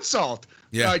moonsault.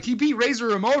 Yeah. He beat Razor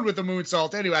Ramon with the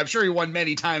moonsault anyway. I'm sure he won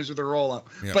many times with the roll-up.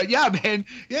 Yeah. But yeah, man.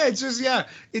 Yeah, it's just,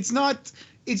 it's not...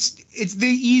 It's the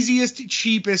easiest,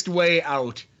 cheapest way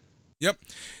out. Yep.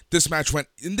 This match went,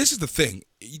 and this is the thing.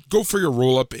 You go for your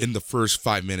roll-up in the first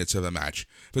 5 minutes of the match.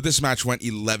 But this match went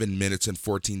 11 minutes and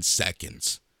 14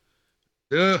 seconds.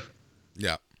 Ugh.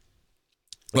 Yeah.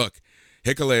 Look,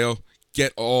 Hikuleo,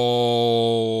 get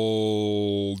all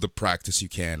the practice you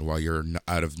can while you're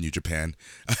out of New Japan.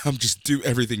 Just do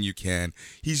everything you can.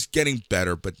 He's getting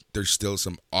better, but there's still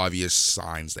some obvious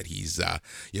signs that he's,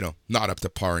 not up to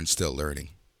par and still learning.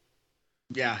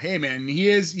 Yeah, hey man, he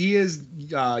is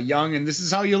young, and this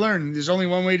is how you learn. There's only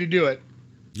one way to do it.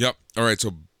 Yep. All right,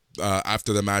 so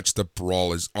after the match, the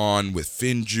brawl is on with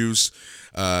FinJuice.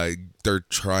 They're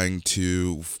trying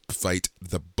to fight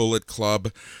the Bullet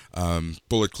Club.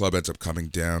 Bullet Club ends up coming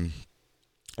down.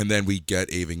 And then we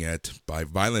get a vignette by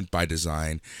Violent by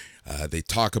Design. They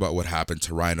talk about what happened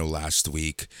to Rhino last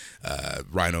week.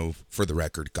 Rhino, for the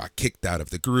record, got kicked out of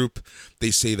the group. They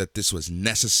say that this was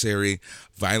necessary.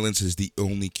 Violence is the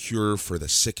only cure for the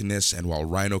sickness, and while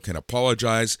Rhino can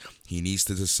apologize, he needs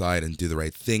to decide and do the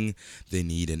right thing. They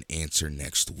need an answer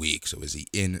next week. So is he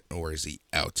in or is he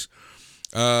out?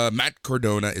 Matt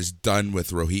Cardona is done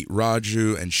with Rohit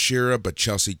Raju and Shira, but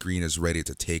Chelsea Green is ready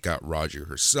to take out Raju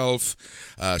herself.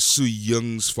 Su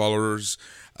Young's followers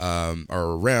are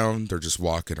around. They're just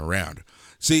walking around.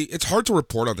 See, it's hard to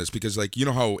report on this because, like, you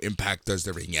know how Impact does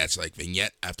their vignettes, like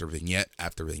vignette after vignette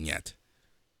after vignette.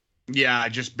 Yeah,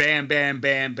 just bam, bam,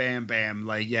 bam, bam, bam.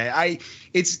 Like, yeah,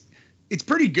 it's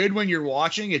pretty good when you're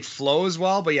watching. It flows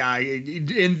well, but yeah,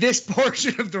 in this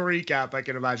portion of the recap, I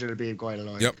can imagine it being quite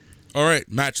annoying. Yep. All right,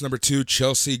 match number 2,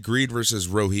 Chelsea Green versus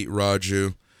Rohit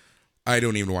Raju. I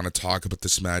don't even want to talk about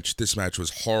this match. This match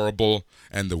was horrible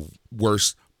and the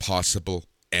worst possible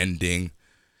ending.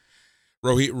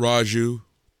 Rohit Raju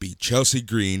beat Chelsea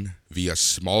Green via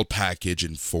small package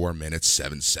in 4 minutes,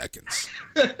 7 seconds.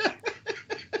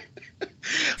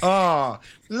 Oh,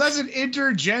 that's an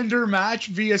intergender match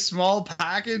via small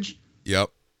package. Yep.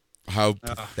 How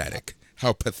pathetic.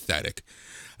 How pathetic.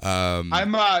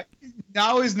 I'm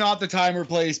now is not the time or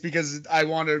place because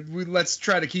let's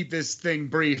try to keep this thing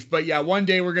brief. But yeah, one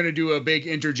day we're gonna do a big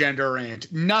intergender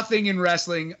rant. Nothing in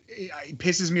wrestling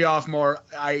pisses me off more.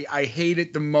 I hate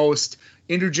it the most.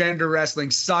 Intergender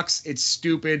wrestling sucks. It's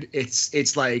stupid.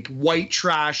 It's like white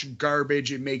trash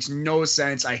garbage. It makes no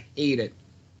sense. I hate it.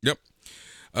 Yep.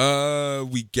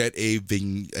 We get a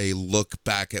look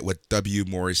back at what W.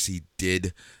 Morrissey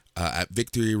did at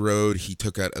Victory Road. He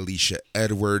took out Alicia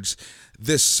Edwards.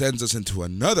 This sends us into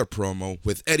another promo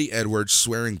with Eddie Edwards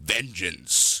swearing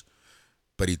vengeance.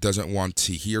 But he doesn't want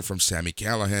to hear from Sami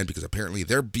Callihan because apparently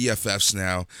they're BFFs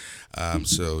now.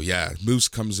 So yeah, Moose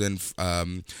comes in.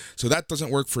 So that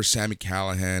doesn't work for Sami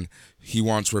Callihan. He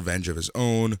wants revenge of his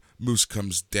own. Moose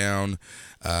comes down,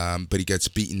 but he gets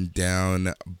beaten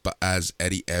down as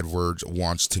Eddie Edwards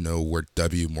wants to know where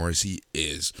W. Morrissey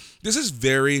is. This is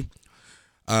very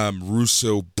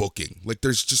Russo booking. Like,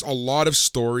 there's just a lot of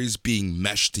stories being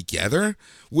meshed together,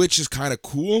 which is kind of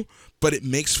cool, but it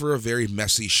makes for a very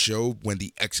messy show when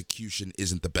the execution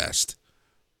isn't the best.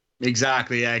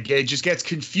 Exactly. Yeah, it just gets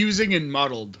confusing and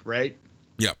muddled, right?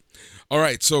 Yeah. All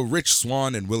right, so Rich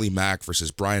Swann and Willie Mack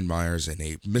versus Brian Myers in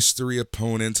a mystery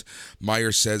opponent.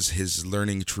 Myers says his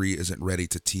learning tree isn't ready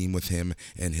to team with him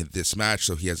in this match,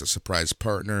 so he has a surprise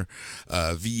partner,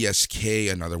 VSK,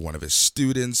 another one of his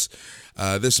students.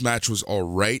 This match was all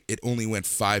right. It only went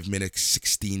 5 minutes,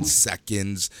 16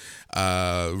 seconds.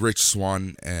 Rich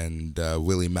Swann and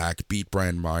Willie Mack beat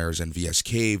Brian Myers and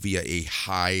VSK via a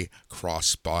high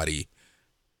crossbody.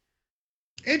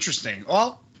 Interesting.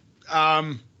 Well,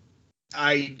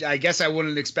 I guess I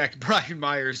wouldn't expect Brian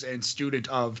Myers and student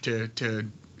of to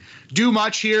do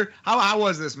much here. How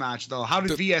was this match though? How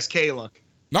did VSK look?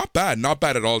 Not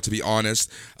bad at all, to be honest.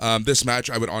 This match,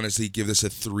 I would honestly give this a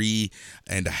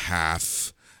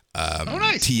 3.5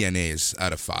 nice. TNAs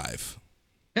out of 5.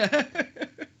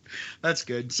 That's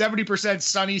good. 70%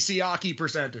 Sonny Siaki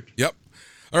percentage. Yep.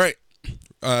 All right.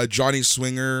 Johnny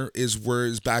Swinger is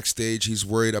backstage. He's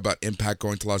worried about Impact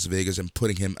going to Las Vegas and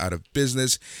putting him out of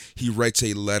business. He writes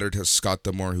a letter to Scott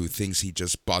D'Amore, who thinks he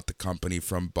just bought the company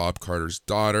from Bob Carter's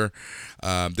daughter.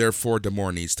 Therefore,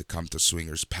 D'Amore needs to come to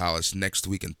Swingers Palace next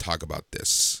week and talk about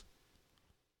this.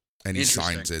 And he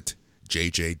signs it,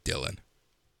 J.J. Dillon.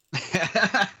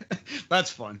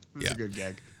 That's fun. That's a good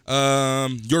gag.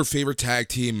 Your favorite tag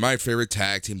team, my favorite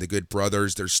tag team, the Good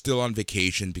Brothers, they're still on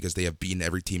vacation because they have beaten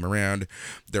every team around.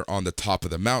 They're on the top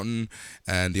of the mountain,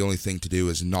 and the only thing to do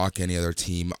is knock any other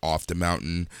team off the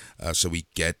mountain. So we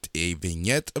get a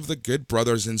vignette of the Good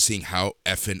Brothers and seeing how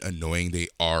effing annoying they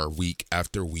are week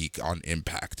after week on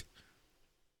Impact.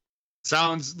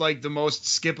 Sounds like the most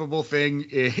skippable thing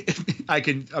I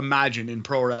can imagine in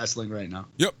pro wrestling right now.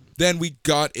 Yep. Then we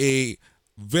got a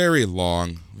very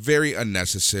long, very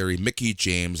unnecessary Mickie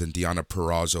James and Deonna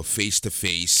Purrazzo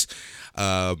face-to-face.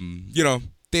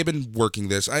 They've been working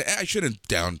this. I shouldn't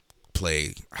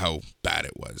downplay how bad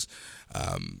it was.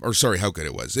 How good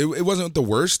it was. It wasn't the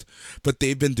worst, but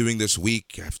they've been doing this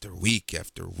week after week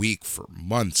after week for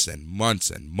months and months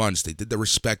and months. They did the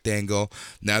respect angle.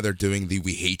 Now they're doing the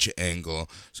we hate you angle.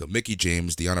 So Mickie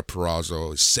James, Deonna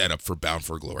Purrazzo is set up for Bound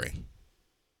for Glory.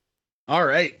 All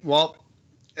right. Well,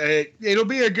 it'll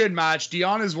be a good match.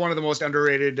 Deonna is one of the most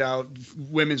underrated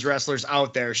women's wrestlers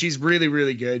out there. She's really,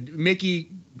 really good. Mickie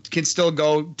can still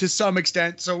go to some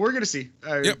extent, so we're going to see.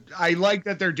 Yep. I like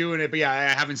that they're doing it, but yeah,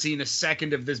 I haven't seen a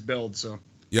second of this build, so.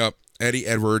 Yep. Eddie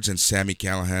Edwards and Sami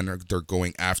Callihan, they're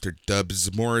going after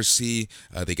Dubs Morrissey.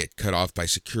 They get cut off by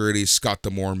security. Scott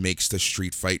D'Amore makes the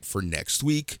street fight for next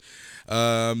week.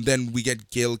 Then we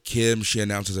get Gail Kim. She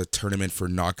announces a tournament for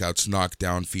Knockouts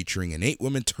Knockdown featuring an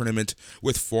 8-woman tournament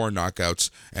with 4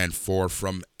 knockouts and 4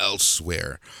 from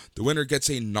elsewhere. The winner gets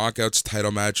a Knockouts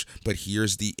title match, but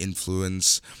here's the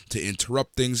influence to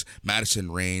interrupt things.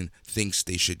 Madison Rayne thinks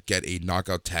they should get a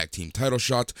Knockout Tag Team title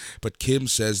shot, but Kim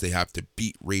says they have to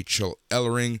beat Rachel Kyle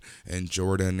Ellering and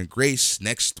Jordan Grace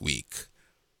next week.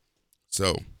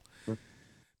 So,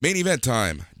 main event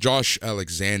time. Josh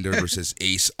Alexander versus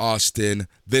Ace Austin.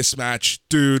 This match,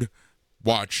 dude,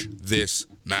 watch this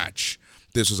match.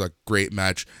 This was a great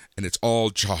match, and it's all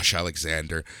Josh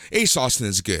Alexander. Ace Austin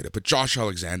is good, but Josh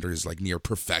Alexander is like near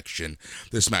perfection.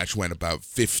 This match went about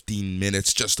 15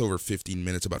 minutes, just over 15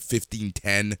 minutes, about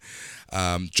 15:10.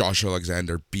 Josh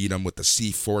Alexander beat him with the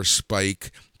C4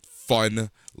 spike. Fun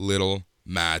little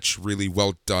match, really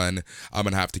well done. I'm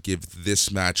going to have to give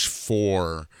this match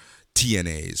 4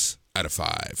 TNAs out of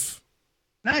 5.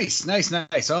 Nice.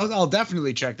 I'll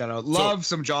definitely check that out. Love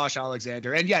some Josh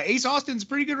Alexander. And yeah, Ace Austin's a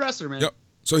pretty good wrestler, man. Yep.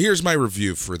 So here's my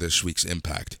review for this week's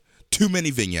Impact. Too many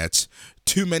vignettes,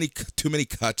 too many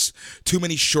cuts, too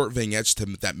many short vignettes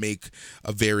that make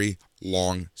a very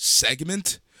long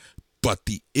segment. But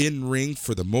the in-ring,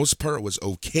 for the most part, was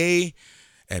okay.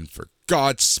 And for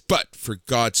God's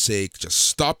sake, just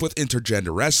stop with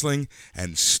intergender wrestling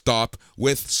and stop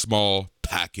with small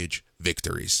package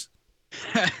victories.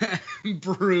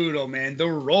 Brutal, man. The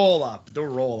roll up.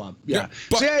 Yeah.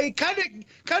 But, so yeah, it kind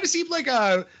of seemed like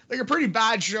a pretty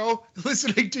bad show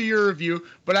listening to your review,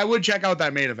 but I would check out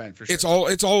that main event for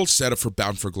sure. It's all set up for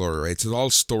Bound for Glory, right? It's all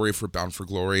story for Bound for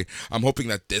Glory. I'm hoping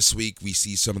that this week we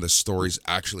see some of the stories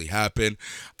actually happen,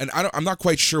 and I'm not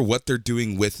quite sure what they're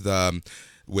doing with W.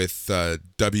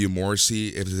 Morrissey.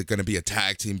 Is it going to be a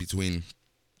tag team between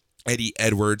Eddie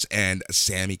Edwards and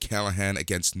Sami Callihan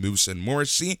against Moose and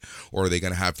Morrissey, or are they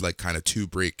going to have like kind of 2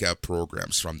 breakout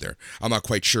programs from there? I'm not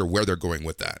quite sure where they're going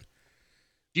with that.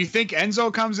 Do you think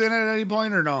Enzo comes in at any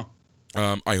point or no?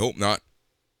 I hope not.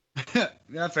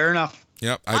 Yeah, fair enough.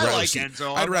 Yep,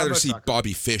 I'd rather see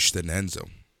Bobby Fish than Enzo.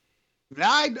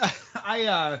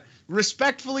 I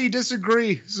respectfully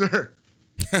disagree, sir.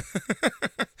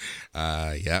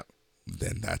 Yeah.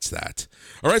 Then that's that.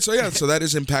 All right, so that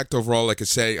is Impact overall. Like I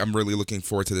say, I'm really looking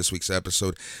forward to this week's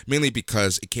episode, mainly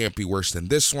because it can't be worse than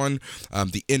this one.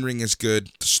 The in-ring is good.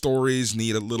 The stories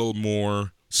need a little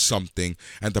more something,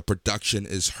 and the production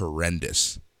is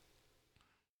horrendous.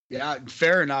 Yeah,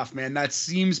 fair enough, man. That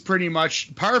seems pretty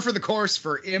much par for the course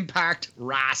for Impact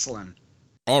Wrestling.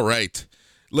 All right,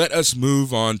 let us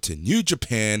move on to New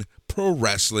Japan Pro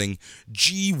Wrestling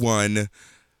G1.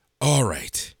 All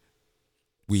right.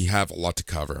 We have a lot to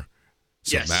cover.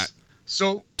 So, yes. Matt,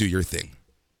 do your thing.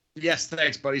 Yes,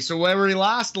 thanks, buddy. So where we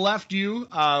last left you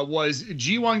was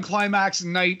G1 Climax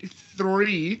Night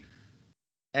 3,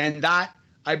 and that,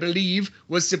 I believe,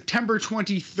 was September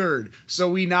 23rd. So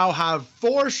we now have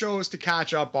 4 shows to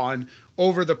catch up on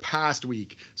over the past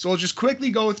week. So we'll just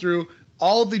quickly go through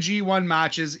all of the G1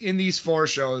 matches in these 4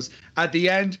 shows. At the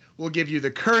end, we'll give you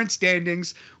the current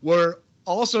standings. We're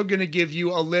also going to give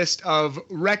you a list of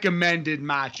recommended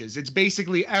matches. It's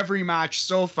basically every match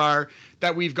so far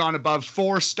that we've gone above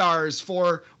 4 stars,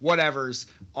 4 whatevers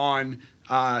on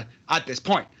at this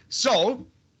point. So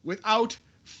without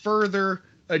further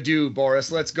ado,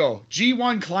 Boris, let's go.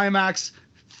 G1 Climax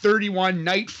 31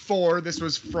 Night 4. This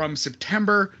was from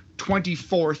September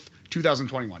 24th,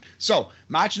 2021. So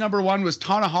match number 1 was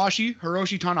Hiroshi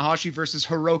Tanahashi versus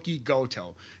Hiroki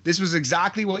Goto. This was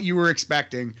exactly what you were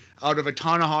expecting out of a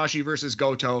Tanahashi versus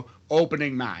Goto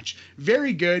opening match.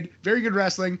 Very good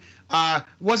wrestling.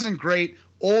 Wasn't great.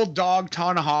 Old dog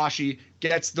Tanahashi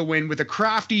gets the win with a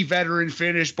crafty veteran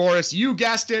finish. Boris, you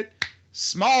guessed it.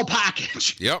 Small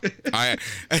package. Yep. I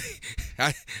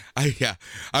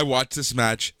watched this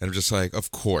match and I'm just like,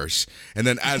 of course. And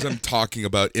then as I'm talking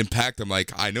about Impact, I'm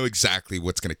like, I know exactly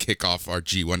what's going to kick off our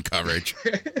G1 coverage.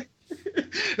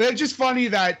 It's just funny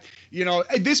that, you know,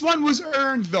 this one was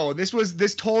earned though. This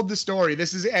told the story.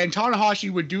 And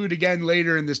Tanahashi would do it again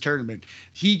later in this tournament.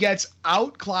 He gets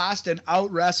outclassed and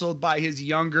out wrestled by his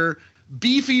younger,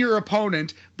 beefier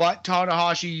opponent, but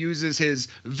Tanahashi uses his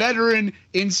veteran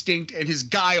instinct and his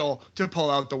guile to pull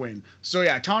out the win. So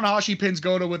yeah, Tanahashi pins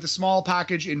Goto with a small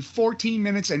package in 14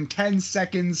 minutes and 10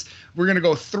 seconds. We're going to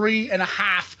go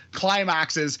 3.5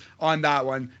 climaxes on that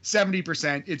one.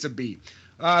 70%, it's a B.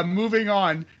 Moving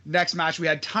on, next match, we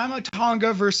had Tama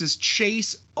Tonga versus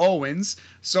Chase Owens.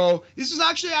 So this was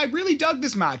actually, I really dug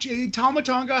this match. Tama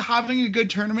Tonga having a good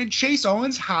tournament, Chase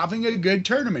Owens having a good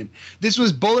tournament. This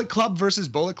was Bullet Club versus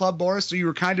Bullet Club, Boris, so you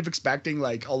were kind of expecting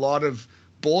like a lot of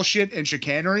bullshit and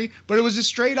chicanery, but it was a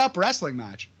straight up wrestling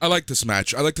match. I like this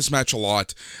match. I like this match a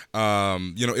lot.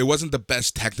 It wasn't the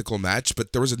best technical match,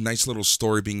 but there was a nice little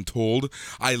story being told.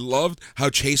 I loved how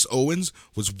Chase Owens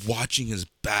was watching his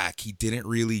back. He didn't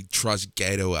really trust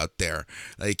Gedo out there.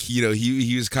 Like,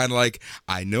 he was kind of like,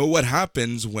 I know what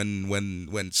happens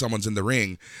when someone's in the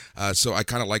ring. So I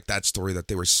kind of like that story that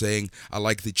they were saying. I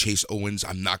like the Chase Owens,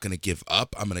 I'm not going to give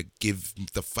up. I'm going to give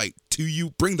the fight to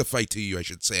you. Bring the fight to you, I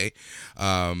should say.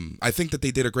 I think that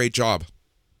they did a great job.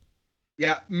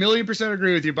 Yeah, 1,000,000%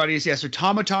 agree with you, buddies. Yeah, so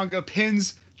Tama Tonga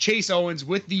pins Chase Owens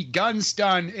with the gun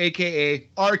stun, aka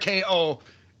RKO,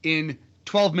 in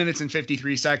 12 minutes and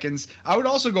 53 seconds. I would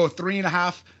also go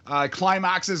 3.5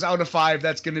 climaxes out of 5.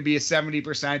 That's going to be a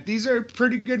 70%. These are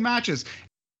pretty good matches.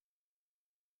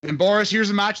 And Boris, here's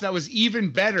a match that was even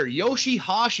better.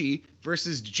 Yoshihashi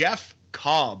versus Jeff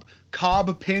Cobb.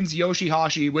 Cobb pins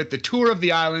Yoshihashi with the Tour of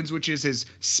the Islands, which is his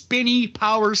spinny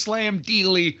power slam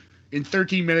dealy, in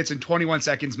 13 minutes and 21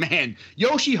 seconds. Man,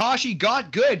 Yoshihashi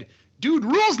got good. Dude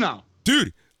rules now.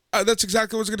 Dude, that's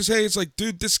exactly what I was going to say. It's like,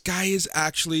 dude, this guy is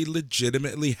actually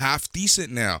legitimately half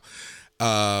decent now.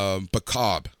 But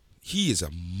Cobb, he is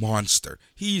a monster.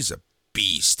 He's a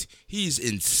beast. He's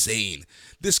insane.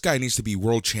 This guy needs to be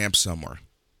world champ somewhere.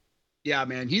 Yeah,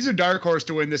 man, he's a dark horse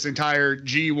to win this entire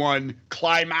G1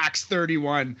 Climax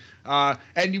 31.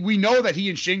 And we know that he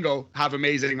and Shingo have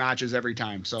amazing matches every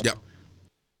time. So.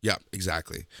 Yeah,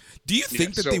 exactly. Do you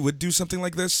think that they would do something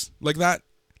like this, like that?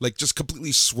 Like just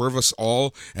completely swerve us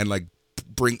all and like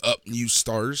bring up new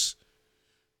stars?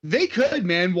 They could,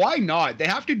 man. Why not? They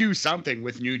have to do something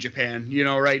with New Japan,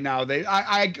 right now.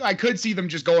 I could see them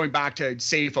just going back to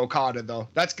safe Okada, though.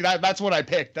 That's what I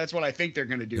picked. That's what I think they're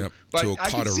going to do. Yep. But to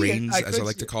Okada Reigns, as I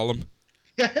like to call him.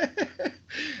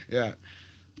 Yeah.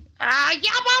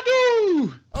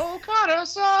 Yabadu! Okada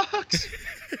sucks.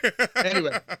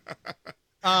 Anyway.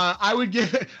 I would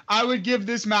give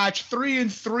this match 3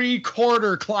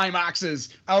 3/4 climaxes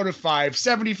out of 5,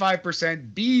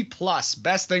 75% B+,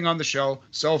 best thing on the show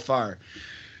so far.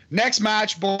 Next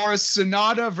match, Boris,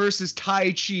 Sonata versus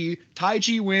Tai Chi. Tai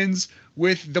Chi wins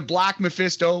with the Black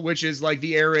Mephisto, which is like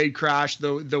the air raid crash,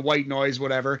 the white noise,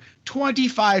 whatever.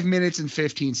 25 minutes and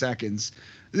 15 seconds.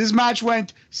 This match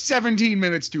went 17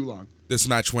 minutes too long. This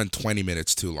match went 20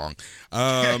 minutes too long.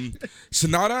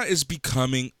 Sonata is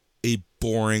becoming a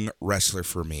boring wrestler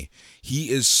for me. He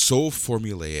is so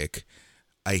formulaic.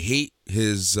 I hate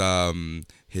his what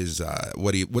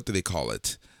do they call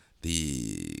it?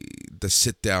 The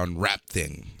sit down rap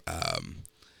thing.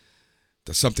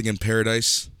 The something in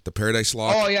Paradise, the Paradise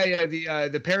Lock. Oh yeah,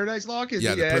 the Paradise Lock is.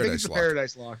 Yeah, I think it's the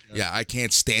Paradise Lock. Yeah, I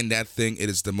can't stand that thing. It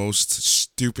is the most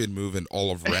stupid move in all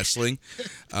of wrestling,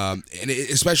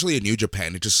 especially in New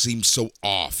Japan. It just seems so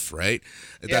off, right?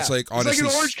 That's like honestly, it's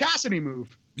like an Orange Cassidy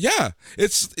move. Yeah,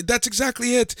 that's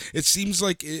exactly it. It seems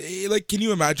like can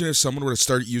you imagine if someone were to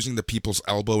start using the people's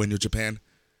elbow in New Japan?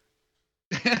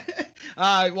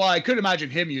 Well, I could imagine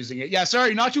him using it. Yeah,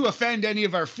 sorry, not to offend any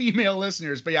of our female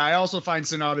listeners, but yeah, I also find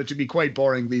Sonata to be quite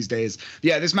boring these days.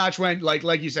 Yeah, this match went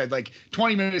like you said, like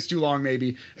 20 minutes too long,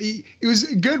 maybe. It was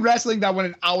good wrestling that went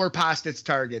an hour past its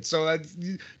target, so that's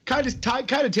kind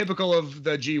of typical of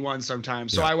the G1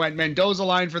 sometimes. So I went Mendoza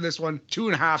line for this one,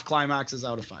 2.5 climaxes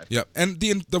out of 5. Yeah, and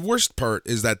the worst part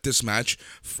is that this match,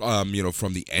 from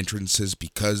the entrances,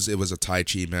 because it was a Tai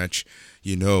Chi match,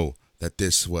 that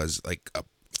this was like a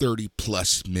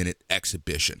 30+ minute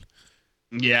exhibition.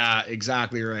 Yeah,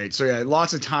 exactly right. So yeah,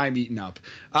 lots of time eaten up.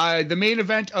 The main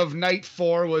event of night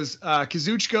 4 was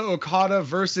Kazuchika Okada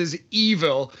versus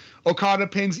Evil. Okada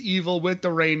pins Evil with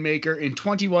the Rainmaker in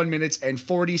 21 minutes and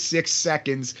 46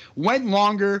 seconds. Went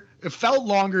longer. It felt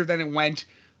longer than it went.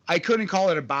 I couldn't call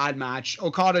it a bad match.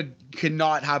 Okada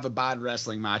cannot have a bad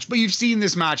wrestling match, but you've seen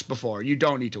this match before. You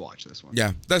don't need to watch this one.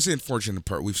 Yeah, that's the unfortunate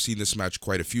part. We've seen this match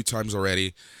quite a few times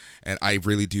already, and I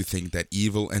really do think that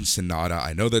Evil and Sonata,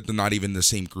 I know that they're not even the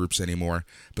same groups anymore,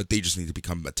 but they just need to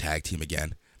become a tag team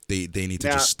again. They need to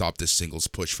just stop this singles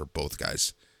push for both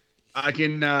guys. I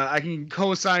can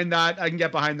co-sign that. I can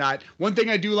get behind that. One thing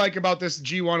I do like about this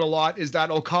G1 a lot is that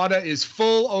Okada is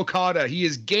full Okada. He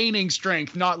is gaining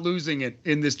strength, not losing it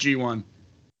in this G1.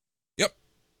 Yep.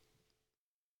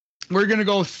 We're going to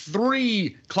go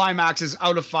 3 climaxes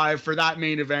out of 5 for that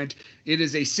main event. It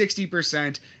is a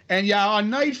 60%. And yeah, on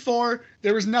night 4,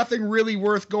 there was nothing really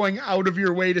worth going out of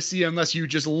your way to see unless you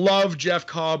just love Jeff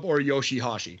Cobb or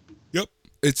Yoshihashi. Yep.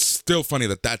 It's still funny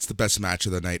that that's the best match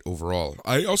of the night overall.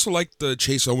 I also like the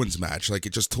Chase Owens match. Like,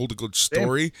 it just told a good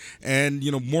story. And,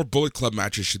 more Bullet Club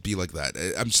matches should be like that.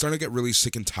 I'm starting to get really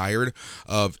sick and tired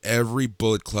of every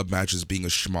Bullet Club matches being a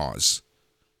schmoz.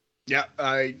 Yeah,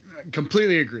 I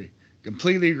completely agree.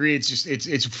 Completely agree. It's just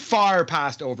it's far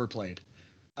past overplayed.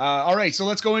 All right, so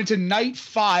let's go into night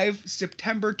 5,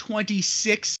 September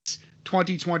 26th,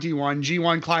 2021,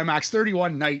 G1 Climax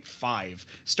 31, night 5.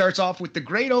 Starts off with the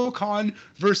Great Okan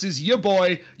versus ya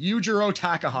boy, Yujiro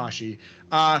Takahashi.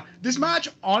 This match,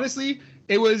 honestly,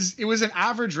 it was an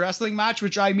average wrestling match,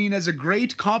 which I mean as a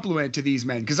great compliment to these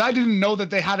men, because I didn't know that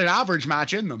they had an average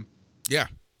match in them. Yeah,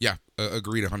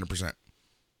 agreed 100%.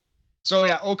 So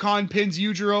yeah, Okan pins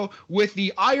Yujiro with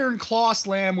the Iron Claw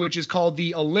Slam, which is called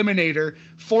the Eliminator,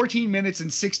 14 minutes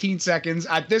and 16 seconds.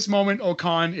 At this moment,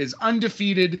 Okan is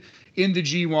undefeated in the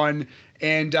G1,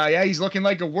 and he's looking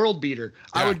like a world beater.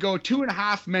 Yeah. I would go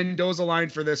 2.5 Mendoza line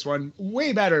for this one.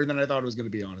 Way better than I thought it was going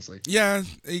to be, honestly. Yeah,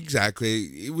 exactly.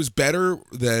 It was better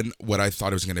than what I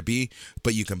thought it was going to be,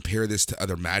 but you compare this to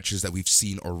other matches that we've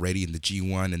seen already in the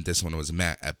G1, and this one was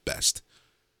meh at best.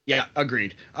 Yeah,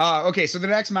 agreed. Okay, so the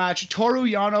next match, Toru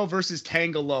Yano versus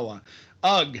Tangaloa.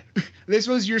 Ugh. This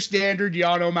was your standard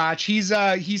Yano match. He's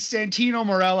Santino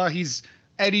Marella. He's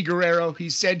Eddie Guerrero.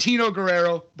 He's Santino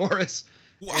Guerrero, Boris.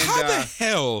 How the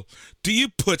hell do you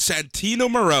put Santino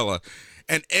Marella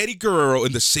and Eddie Guerrero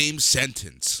in the same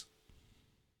sentence?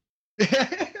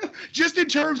 Just in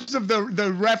terms of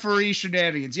the referee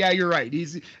shenanigans. Yeah, you're right.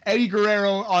 He's Eddie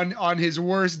Guerrero on his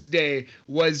worst day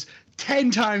was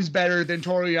 10 times better than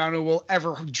Toru Yano will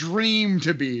ever dream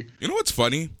to be. You know what's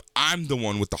funny? I'm the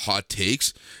one with the hot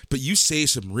takes, but you say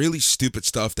some really stupid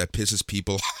stuff that pisses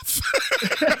people off.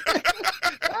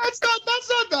 That's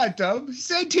not that dumb.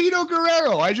 Santino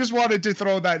Guerrero. I just wanted to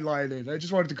throw that line in. I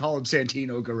just wanted to call him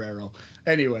Santino Guerrero.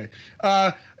 Anyway,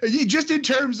 just in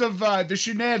terms of the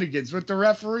shenanigans with the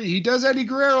referee, he does Eddie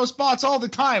Guerrero spots all the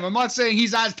time. I'm not saying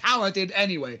he's as talented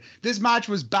anyway. This match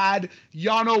was bad.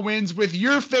 Yano wins with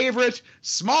your favorite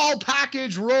small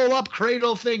package roll-up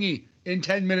cradle thingy in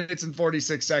 10 minutes and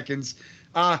 46 seconds.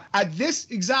 At this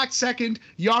exact second,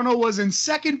 Yano was in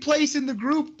second place in the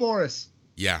group, Boris.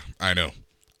 Yeah, I know.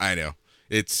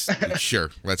 It's sure.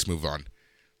 Let's move on.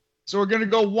 So we're going to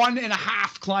go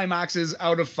 1.5 climaxes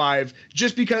out of 5,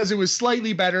 just because it was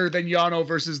slightly better than Yano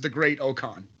versus the Great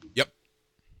Okan. Yep.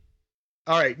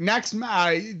 All right, next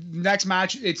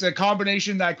match. It's a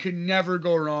combination that could never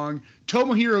go wrong.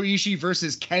 Tomohiro Ishii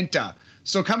versus Kenta.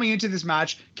 So coming into this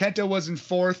match, Kenta was in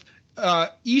 4th.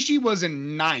 Ishii was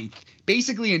in 9th,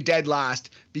 basically in dead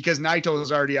last, because Naito was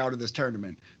already out of this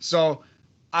tournament. So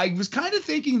I was kind of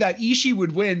thinking that Ishii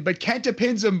would win, but Kenta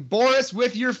pins him, Boris,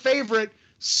 with your favorite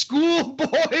schoolboy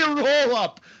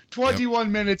roll-up, 21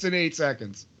 minutes and 8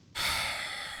 seconds.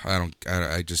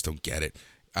 I just don't get it.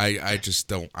 I just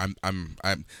don't. I'm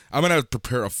gonna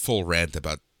prepare a full rant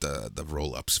about the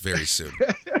roll-ups very soon.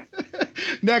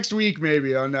 Next week,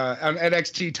 maybe on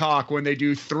NXT Talk when they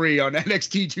do 3 on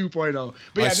NXT 2.0.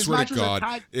 But yeah, I swear to God,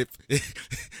 if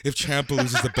Ciampa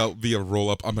loses the belt via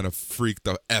roll-up, I'm gonna freak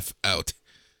the F out.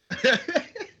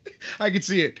 I can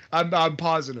see it. I'm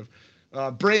positive.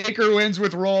 Breaker wins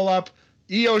with roll-up.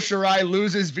 Io Shirai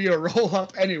loses via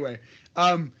roll-up. Anyway,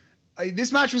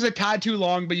 this match was a tad too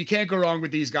long, but you can't go wrong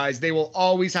with these guys. They will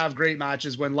always have great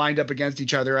matches when lined up against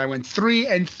each other. I went 3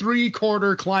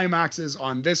 3/4 climaxes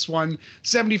on this one.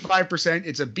 75%.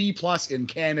 It's a B+ in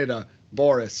Canada.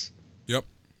 Boris. Yep.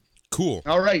 Cool.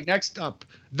 All right, next up,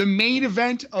 the main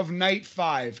event of night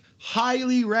 5.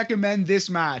 Highly recommend this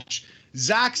match.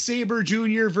 Zack Sabre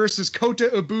Jr. versus Kota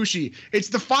Ibushi. It's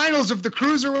the finals of the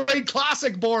Cruiserweight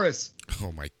Classic, Boris.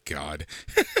 Oh, my God.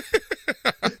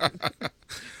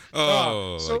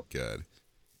 My God.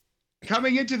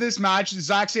 Coming into this match,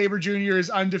 Zack Sabre Jr. is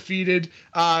undefeated.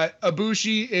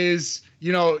 Ibushi is,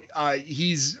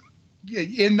 he's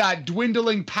in that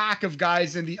dwindling pack of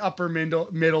guys in the upper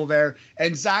middle there.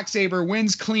 And Zack Sabre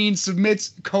wins clean,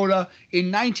 submits Kota in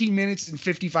 19 minutes and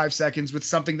 55 seconds with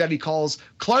something that he calls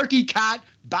Clarky Cat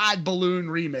Bad Balloon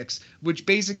Remix, which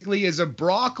basically is a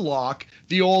Brock lock,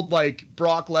 the old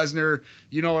Brock Lesnar,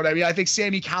 you know what I mean? I think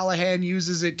Sami Callihan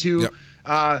uses it too.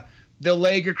 Yep. The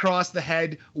leg across the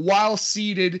head while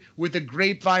seated with a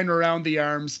grapevine around the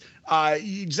arms.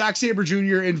 Zack Sabre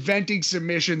Jr. inventing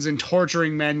submissions and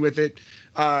torturing men with it.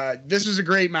 This was a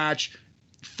great match.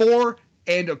 4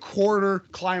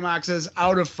 1/4 climaxes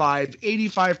out of 5,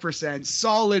 85%,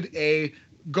 solid A.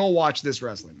 Go watch this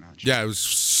wrestling match. Yeah, it was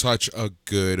such a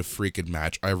good freaking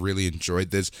match. I really enjoyed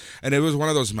this. And it was one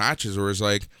of those matches where it's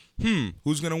like,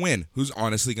 who's going to win? Who's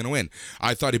honestly going to win?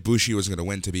 I thought Ibushi was going to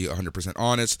win, to be 100%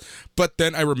 honest. But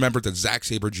then I remembered that Zack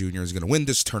Sabre Jr. is going to win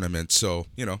this tournament. So,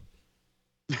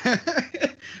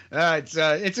 It's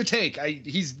a take.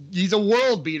 He's a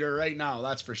world beater right now,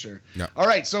 that's for sure. Yeah. All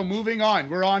right, so moving on,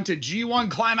 we're on to G1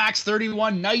 Climax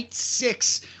 31 Night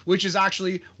 6, which is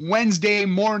actually Wednesday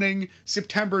morning,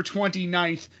 September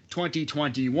 29th,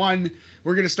 2021.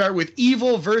 We're going to start with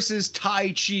Evil versus Tai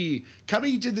Chi.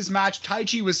 Coming into this match, Tai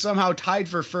Chi was somehow tied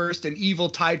for first and Evil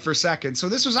tied for second. So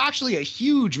this was actually a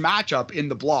huge matchup in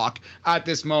the block at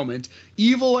this moment.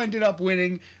 Evil ended up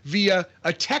winning via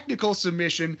a technical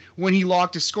submission when he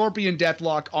locked a Scorpion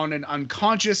Deathlock on an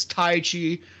unconscious Tai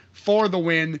Chi for the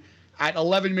win at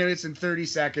 11 minutes and 30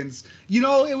 seconds. You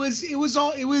know, it was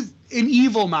an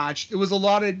Evil match. It was a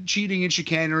lot of cheating and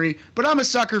chicanery, but I'm a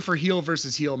sucker for heel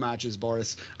versus heel matches,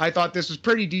 Boris. I thought this was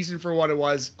pretty decent for what it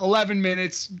was. 11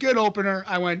 minutes, good opener.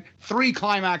 I went 3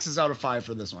 climaxes out of 5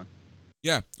 for this one.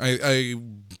 Yeah, I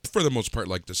for the most part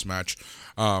like this match.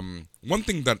 One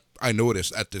thing that I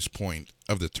noticed at this point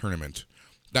of the tournament,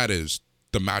 that is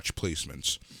the match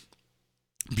placements.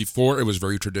 Before, it was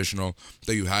very traditional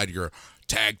that you had your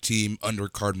tag team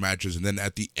undercard matches, and then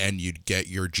at the end you'd get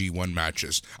your G1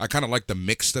 matches. I kind of like the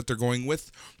mix that they're going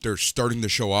with. They're starting the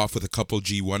show off with a couple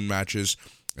G1 matches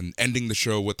and ending the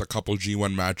show with a couple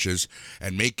G1 matches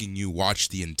and making you watch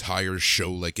the entire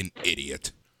show like an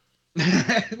idiot.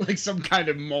 Like some kind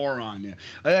of moron.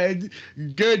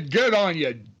 Good on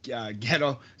you,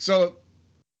 Ghetto. So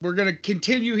we're going to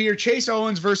continue here. Chase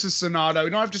Owens versus Sonata. We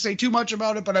don't have to say too much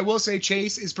about it, but I will say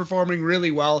Chase is performing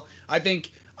really well. I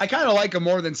think I kind of like him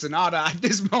more than Sonata at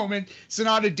this moment.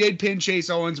 Sonata did pin Chase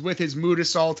Owens with his mood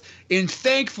assault in,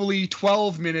 thankfully,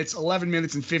 12 minutes, 11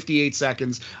 minutes and 58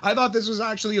 seconds. I thought this was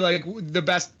actually like the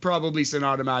best probably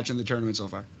Sonata match in the tournament so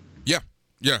far.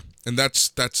 Yeah. And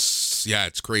that's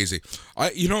it's crazy.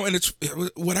 And it's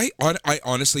what I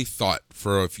honestly thought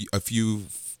for a few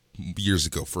years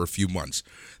ago, for a few months,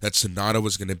 that Sonata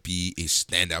was going to be a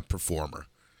stand-up performer.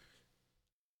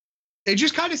 It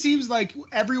just kind of seems like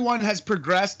everyone has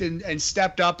progressed and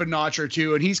stepped up a notch or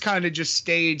two, and he's kind of just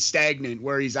stayed stagnant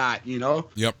where he's at, you know?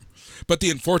 Yep. But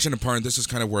the unfortunate part, and this is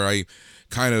kind of where I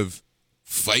kind of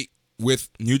fight with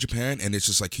New Japan, and it's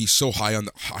just like he's so high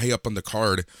up on the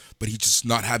card, but he's just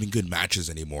not having good matches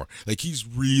anymore. Like, he's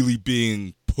really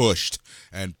being pushed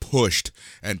and pushed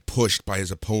and pushed by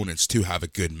his opponents to have a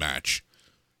good match.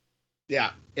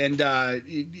 Yeah. And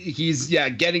he's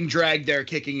getting dragged there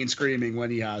kicking and screaming when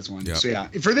he has one. Yep. So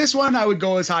for this one, I would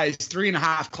go as high as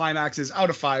 3.5 climaxes out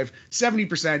of 5,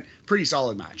 70%, pretty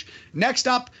solid match. Next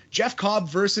up, Jeff Cobb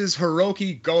versus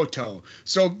Hiroki Goto.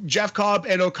 So Jeff Cobb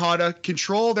and Okada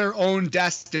control their own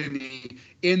destiny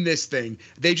in this thing.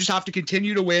 They just have to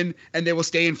continue to win, and they will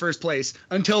stay in first place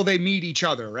until they meet each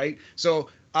other, right? So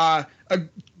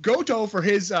Goto, for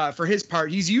his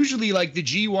part, he's usually like the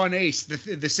G1 ace.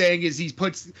 The saying is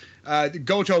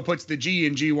Goto puts the G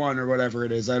in G1 or whatever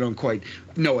it is. I don't quite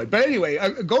know it. But anyway,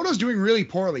 Goto's doing really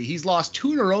poorly. He's lost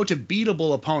 2 in a row to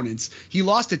beatable opponents. He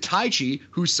lost to Taichi,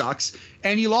 who sucks,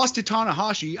 and he lost to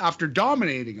Tanahashi after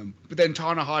dominating him. But then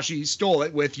Tanahashi stole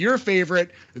it with your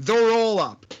favorite, the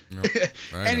roll-up. Yep,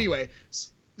 anyway.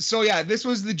 So this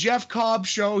was the Jeff Cobb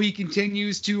show. He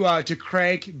continues to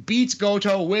crank, beats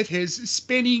Goto with his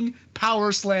spinning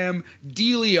power slam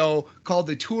dealio called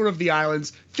the Tour of the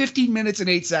Islands. 15 minutes and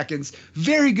 8 seconds.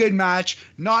 Very good match.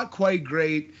 Not quite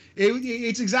great.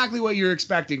 It's exactly what you're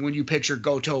expecting when you picture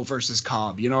Goto versus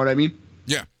Cobb. You know what I mean?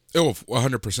 Yeah. Oh,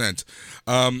 100%.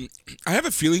 I have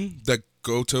a feeling that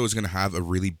Goto is going to have a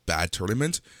really bad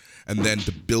tournament. And then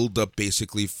the build up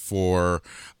basically for,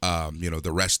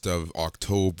 the rest of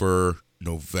October,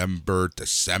 November,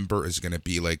 December is going to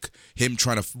be like him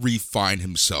trying to refine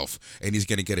himself. And he's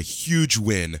going to get a huge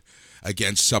win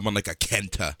against someone like a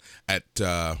Kenta at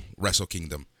Wrestle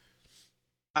Kingdom.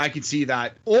 I can see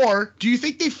that. Or do you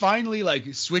think they finally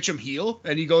like switch him heel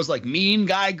and he goes like mean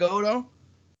guy Goto?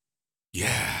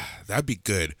 Yeah, that'd be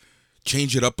good.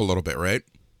 Change it up a little bit, right?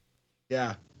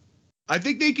 Yeah. I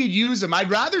think they could use him. I'd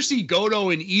rather see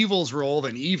Goto in Evil's role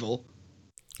than Evil.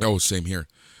 Oh, same here.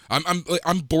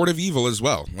 I'm bored of Evil as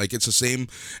well. Like, it's the same.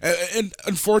 And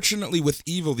unfortunately with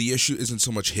Evil, the issue isn't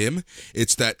so much him.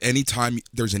 It's that anytime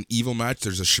there's an Evil match,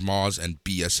 there's a schmoz and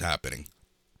BS happening.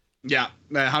 Yeah,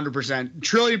 100%.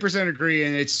 Trillion percent agree,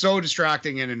 and it's so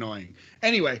distracting and annoying.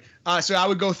 Anyway, so I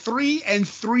would go 3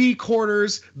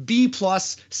 3/4 B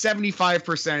plus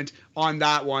 75% on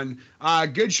that one.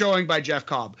 Good showing by Jeff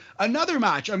Cobb. Another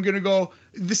match, I'm going to go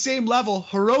the same level.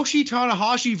 Hiroshi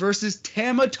Tanahashi versus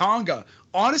Tama Tonga.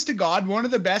 Honest to God, one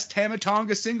of the best Tama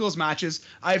Tonga singles matches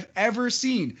I've ever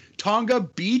seen. Tonga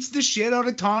beats the shit out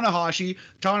of Tanahashi.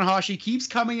 Tanahashi keeps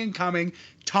coming and coming.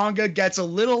 Tonga gets a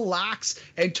little lax,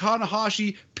 and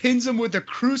Tanahashi pins him with a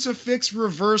crucifix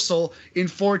reversal in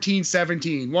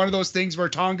 14-17. One of those things where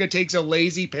Tonga takes a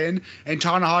lazy pin and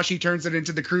Tanahashi turns it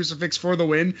into the crucifix for the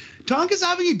win. Tonga's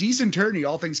having a decent tourney,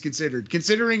 all things considered.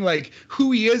 Considering like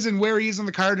who he is and where he is on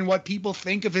the card and what people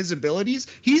think of his abilities,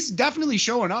 he's definitely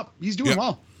showing up. He's doing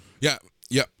well. Yeah.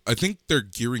 Yeah, I think they're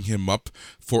gearing him up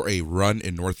for a run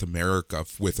in North America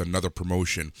with another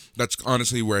promotion. That's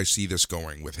honestly where I see this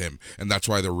going with him. And that's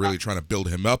why they're really trying to build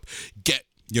him up, get,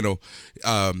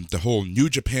 the whole New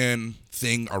Japan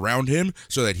thing around him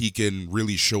so that he can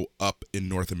really show up in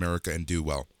North America and do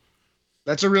well.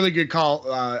 That's a really good call.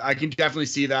 I can definitely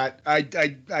see that. I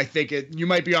think you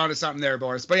might be onto something there,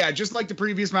 Boris. But yeah, just like the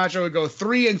previous match, I would go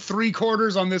 3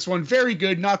 3/4 on this one. Very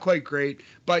good, not quite great.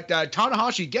 But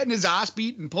Tanahashi getting his ass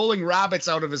beat and pulling rabbits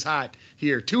out of his hat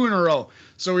here, 2 in a row.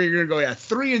 So we're going to go,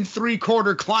 3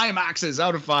 3/4 climaxes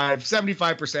out of 5,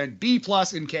 75%, B+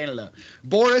 in Canada.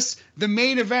 Boris, the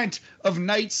main event of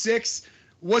night 6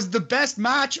 was the best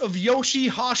match of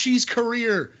Yoshi-Hashi's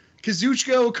career.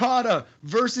 Kazuchika Okada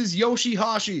versus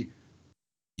Yoshi-Hashi.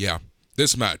 Yeah,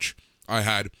 this match I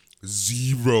had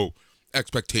 0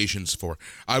 expectations for.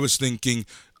 I was thinking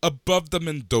above the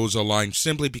Mendoza line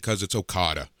simply because it's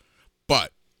Okada.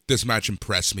 But this match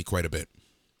impressed me quite a bit.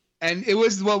 And it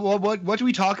was what do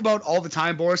we talk about all the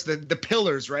time, Boris? The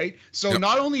pillars, right? So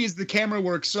Not only is the camera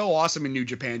work so awesome in New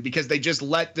Japan because they just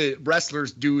let the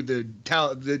wrestlers do the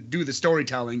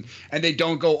storytelling and they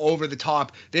don't go over the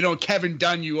top. They don't Kevin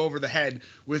Dunn you over the head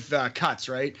with cuts,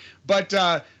 right? But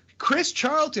Chris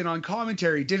Charlton on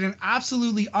commentary did an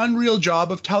absolutely unreal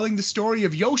job of telling the story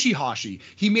of Yoshi-Hashi.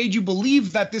 He made you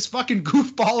believe that this fucking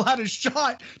goofball had a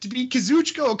shot to beat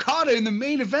Kazuchika Okada in the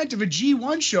main event of a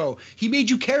G1 show. He made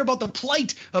you care about the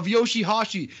plight of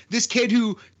Yoshi-Hashi, this kid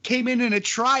who came in a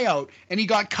tryout and he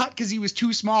got cut because he was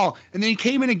too small, and then he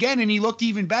came in again and he looked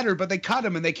even better, but they cut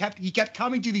him and he kept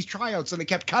coming to these tryouts and they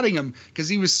kept cutting him because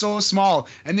he was so small,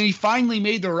 and then he finally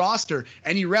made the roster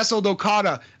and he wrestled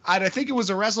Okada at, I think it was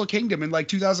a Wrestle Kingdom in like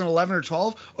 2011 or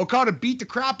 12. Okada beat the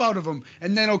crap out of him,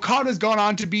 and then Okada's gone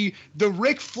on to be the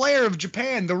Ric Flair of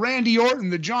Japan, the Randy Orton,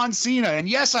 the John Cena, and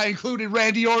yes, I included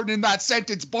Randy Orton in that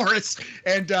sentence, Boris,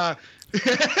 and I'll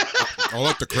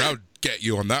let the crowd get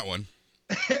you on that one.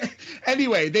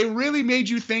 Anyway, they really made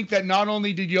you think that not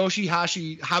only did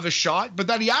Yoshi-Hashi have a shot, but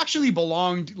that he actually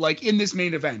belonged like in this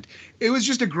main event. It was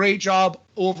just a great job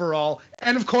overall.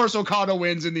 And of course, Okada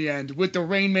wins in the end with the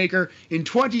Rainmaker in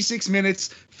 26 minutes,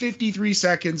 53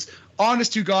 seconds.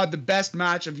 Honest to God, the best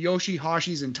match of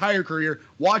Yoshi-Hashi's entire career.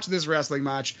 Watch this wrestling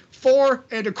match. 4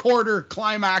 1/4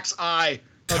 climax eye.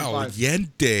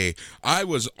 Caliente. I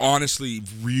was honestly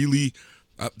really,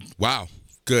 wow.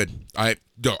 Good. I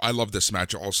love this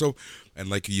match also. And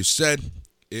like you said,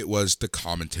 it was the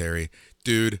commentary.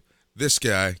 Dude, this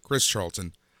guy, Chris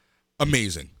Charlton,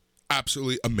 amazing.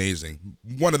 Absolutely amazing.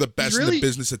 One of the best in the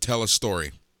business to tell a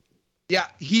story. Yeah,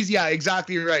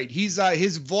 exactly right. He's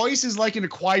his voice is like an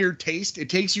acquired taste. It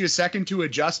takes you a second to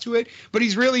adjust to it, but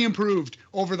he's really improved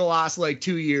over the last like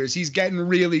 2 years. He's getting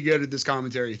really good at this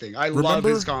commentary thing. I love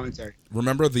his commentary.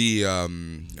 Remember the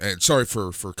and sorry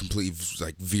for completely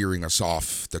like veering us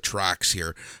off the tracks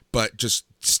here, but just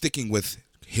sticking with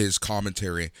his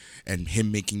commentary and him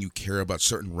making you care about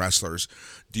certain wrestlers.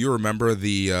 Do you remember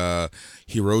the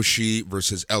Hiroshi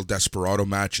versus El Desperado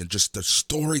match and just the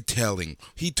storytelling?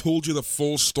 He told you the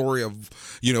full story of,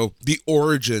 the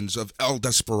origins of El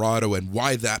Desperado and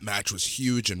why that match was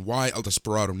huge and why El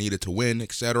Desperado needed to win,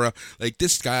 etc. Like,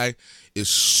 this guy is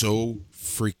so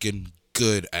freaking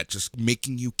good at just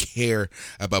making you care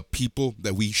about people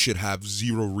that we should have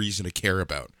zero reason to care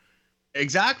about.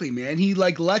 Exactly, man. He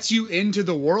like lets you into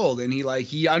the world, and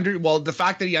the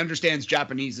fact that he understands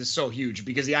Japanese is so huge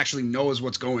because he actually knows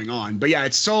what's going on. But yeah,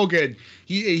 it's so good.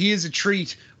 He is a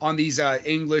treat on these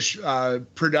English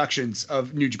productions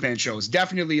of New Japan shows.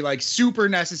 Definitely like super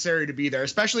necessary to be there,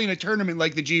 especially in a tournament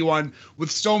like the G1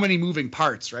 with so many moving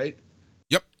parts, right?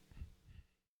 Yep.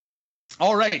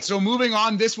 All right, so moving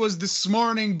on. This was this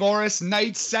morning, Boris,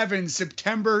 night 7,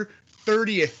 September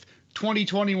 30th.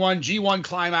 2021 G1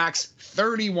 Climax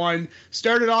 31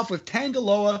 started off with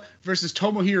Tangaloa versus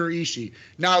Tomohiro Ishii.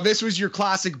 Now, this was your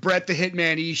classic Bret the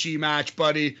Hitman Ishii match,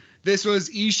 buddy. This was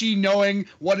Ishii knowing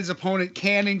what his opponent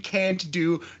can and can't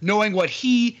do, knowing what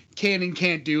he can and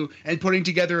can't do, and putting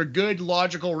together a good,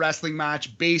 logical wrestling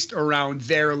match based around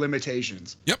their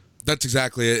limitations. Yep. That's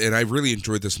exactly it, and I really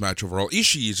enjoyed this match overall.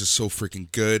 Ishii is just so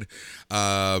freaking good.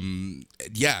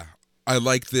 Yeah, I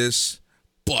like this,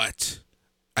 but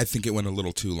I think it went a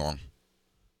little too long.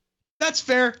 That's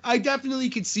fair. I definitely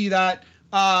could see that.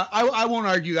 I won't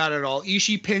argue that at all.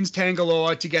 Ishii pins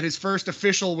Tangaloa to get his first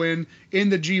official win in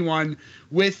the G1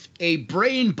 with a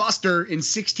brain buster in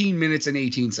 16 minutes and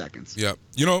 18 seconds. Yeah.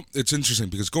 It's interesting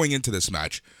because going into this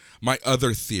match, my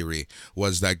other theory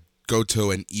was that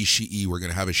Goto and Ishii were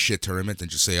going to have a shit tournament and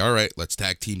just say, all right, let's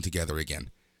tag team together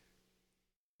again.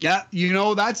 Yeah,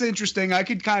 that's interesting. I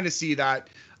could kind of see that.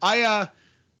 I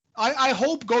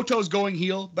hope Goto's going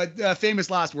heel, but famous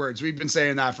last words. We've been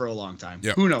saying that for a long time.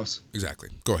 Yep. Who knows? Exactly.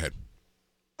 Go ahead.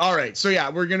 All right. So, yeah,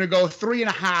 we're going to go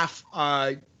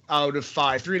 3.5 out of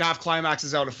 5. 3.5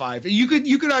 climaxes out of 5. You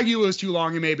could argue it was too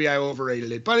long and maybe I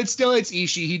overrated it, but it's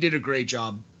Ishii. He did a great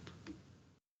job.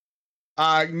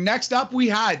 Next up, we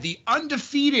had the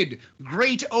undefeated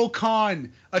Great Okan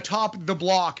atop the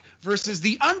block versus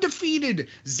the undefeated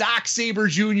Zack Sabre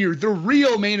Jr., the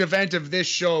real main event of this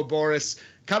show, Boris.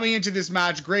 Coming into this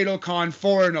match, Great Okan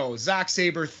 4-0, Zack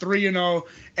Sabre 3-0,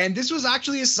 and this was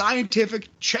actually a scientific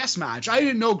chess match. I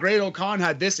didn't know Great Okan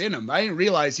had this in him. I didn't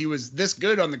realize he was this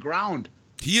good on the ground.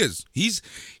 He is. He's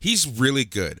really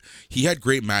good. He had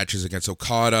great matches against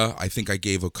Okada. I think I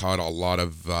gave Okada a lot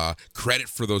of credit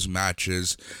for those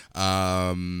matches.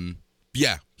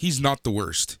 Yeah, he's not the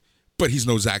worst, but he's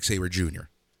no Zack Sabre Jr.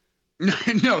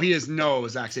 No, he is no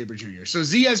Zack Sabre Jr. So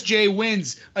ZSJ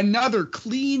wins another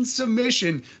clean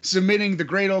submission, submitting the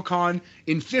Great Okan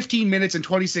in 15 minutes and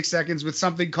 26 seconds with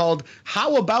something called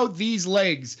How About These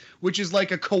Legs, which is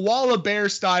like a koala bear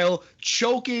style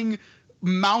choking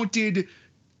mounted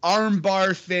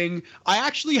armbar thing. I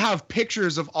actually have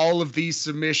pictures of all of these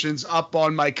submissions up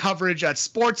on my coverage at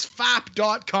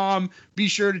sportsfap.com. Be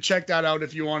sure to check that out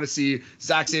if you want to see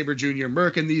Zack Sabre Jr.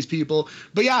 murking these people.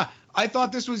 But yeah, I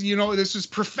thought this was, this was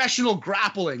professional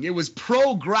grappling. It was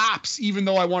pro graps, even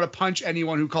though I want to punch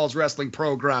anyone who calls wrestling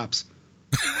pro graps.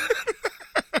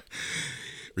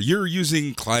 You're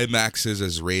using climaxes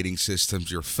as rating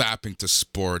systems. You're fapping to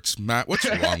sports. Matt, what's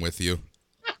wrong with you?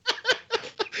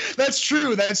 That's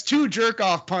true. That's 2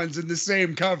 jerk-off puns in the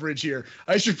same coverage here.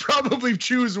 I should probably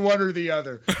choose one or the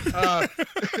other.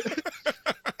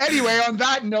 Anyway, on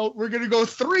that note, we're going to go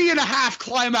 3.5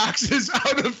 climaxes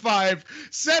out of 5.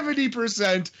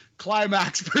 70%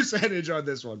 climax percentage on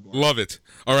this one. Boy. Love it.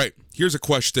 All right, here's a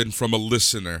question from a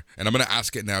listener, and I'm going to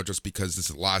ask it now just because this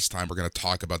is the last time we're going to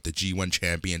talk about the G1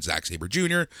 champion, Zack Sabre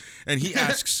Jr., and he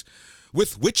asks...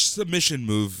 With which submission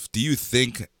move do you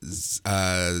think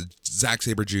Zack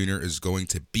Sabre Jr. is going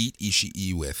to beat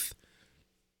Ishii with?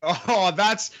 Oh,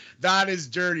 that is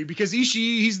dirty because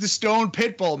Ishii, he's the stone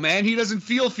pitbull, man. He doesn't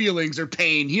feel feelings or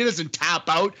pain. He doesn't tap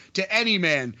out to any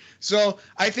man. So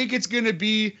I think it's gonna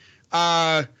be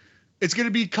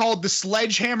called the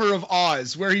Sledgehammer of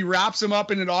Oz, where he wraps him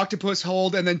up in an octopus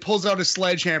hold and then pulls out a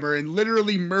sledgehammer and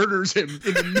literally murders him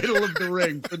in the middle of the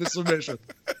ring for the submission.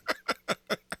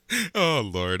 Oh,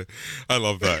 Lord. I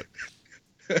love that.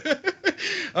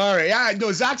 All right. Yeah,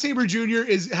 no, Zack Sabre Jr.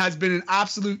 has been an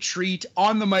absolute treat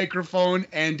on the microphone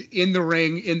and in the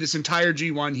ring in this entire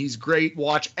G1. He's great.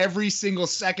 Watch every single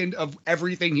second of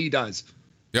everything he does.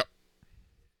 Yep.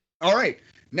 All right.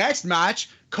 Next match,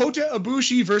 Kota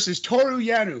Ibushi versus Toru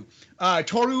Yano.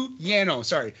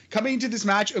 Coming into this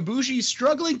match, Ibushi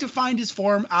struggling to find his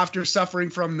form after suffering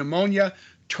from pneumonia.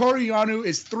 Toru Yano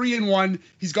is 3-1.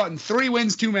 He's gotten 3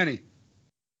 wins too many.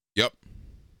 Yep.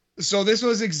 So this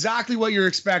was exactly what you're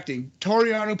expecting. Toru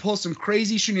Yano pulls some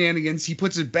crazy shenanigans. He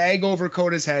puts a bag over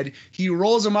Kota's head. He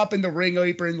rolls him up in the ring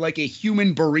apron like a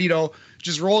human burrito.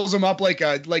 Just rolls him up like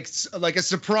a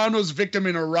Sopranos victim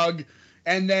in a rug.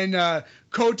 And then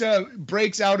Kota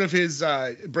breaks out of his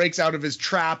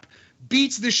trap,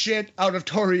 beats the shit out of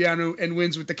Toru Yano, and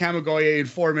wins with the Kamigoye in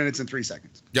 4 minutes and 3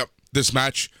 seconds. Yep. This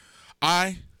match,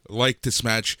 I liked this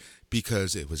match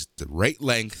because it was the right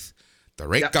length, the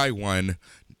right guy won,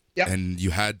 and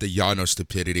you had the Yano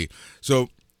stupidity. So,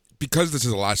 because this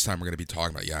is the last time we're going to be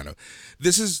talking about Yano,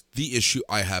 this is the issue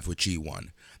I have with G1,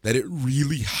 that it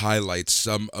really highlights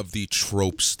some of the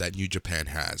tropes that New Japan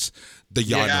has. The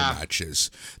Yano matches,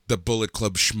 the Bullet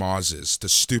Club schmozzes, the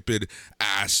stupid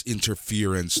ass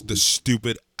interference, the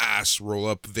stupid ass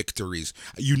roll-up victories.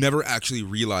 You never actually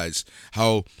realize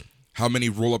how many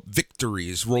roll-up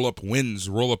victories, roll-up wins,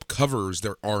 roll-up covers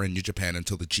there are in New Japan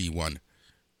until the G1.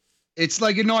 It's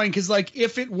like annoying because like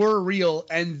if it were real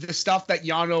and the stuff that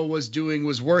Yano was doing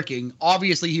was working,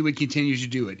 obviously he would continue to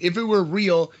do it. If it were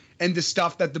real and the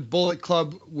stuff that the Bullet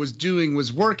Club was doing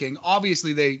was working,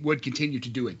 obviously they would continue to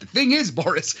do it. The thing is,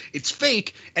 Boris, it's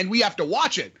fake and we have to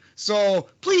watch it. So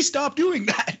please stop doing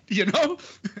that,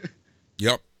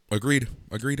 Yep. Agreed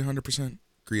 100%.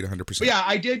 Agreed 100%. But yeah,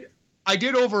 I I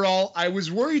did overall. I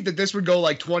was worried that this would go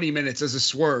like 20 minutes as a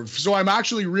swerve. So I'm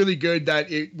actually really good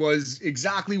that it was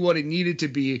exactly what it needed to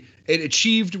be. It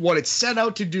achieved what it set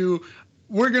out to do.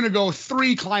 We're going to go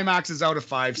 3 climaxes out of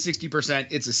 5, 60%.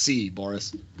 It's a C,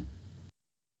 Boris.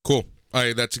 Cool.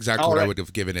 That's exactly what I would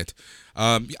have given it.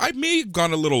 I may have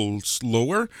gone a little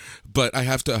slower, but I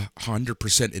have to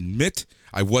 100% admit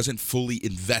I wasn't fully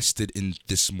invested in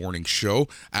this morning's show.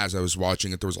 As I was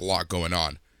watching it, there was a lot going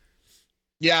on.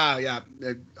 Yeah,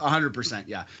 100%,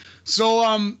 yeah.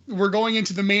 So we're going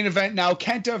into the main event now.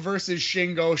 Kenta versus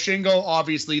Shingo. Shingo,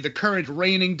 obviously, the current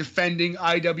reigning, defending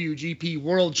IWGP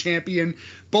World Champion.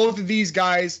 Both of these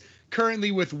guys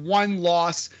currently with 1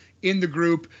 loss in the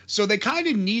group. So they kind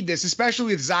of need this,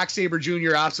 especially with Zack Sabre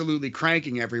Jr. absolutely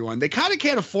cranking everyone. They kind of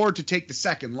can't afford to take the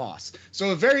second loss.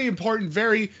 So a very important,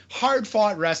 very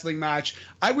hard-fought wrestling match.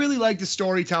 I really like the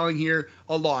storytelling here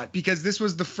a lot because this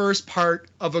was the first part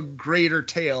of a greater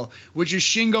tale, which is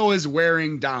Shingo is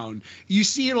wearing down. You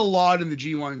see it a lot in the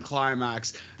G1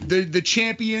 Climax. The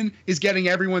champion is getting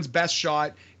everyone's best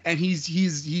shot, and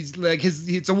he's like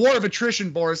it's a war of attrition,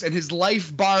 Boris, and his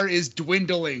life bar is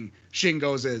dwindling.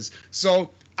 Shingo's is.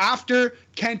 So after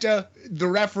Kenta, the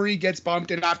referee gets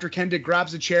bumped, and after Kenta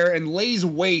grabs a chair and lays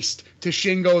waste to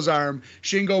Shingo's arm,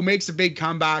 Shingo makes a big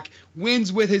comeback,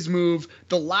 wins with his move,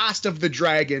 the Last of the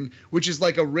Dragon, which is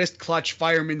like a wrist clutch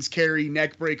fireman's carry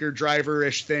neckbreaker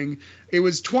driver-ish thing. It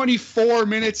was 24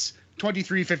 minutes,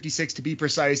 23:56 to be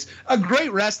precise. A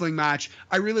great wrestling match.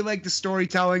 I really like the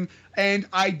storytelling, and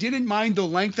I didn't mind the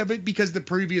length of it because the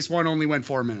previous one only went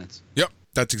 4 minutes. Yep.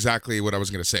 That's exactly what I was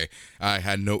going to say. I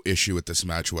had no issue with this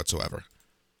match whatsoever.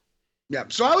 Yeah,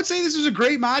 so I would say this is a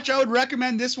great match. I would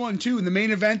recommend this one too. In the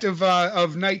main event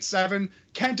of Night 7,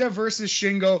 Kenta versus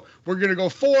Shingo. We're going to go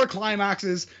 4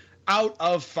 climaxes out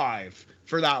of 5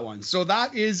 for that one. So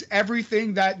that is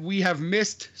everything that we have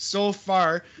missed so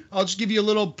far. I'll just give you a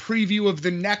little preview of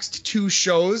the next 2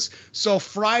 shows. So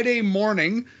Friday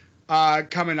morning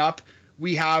coming up,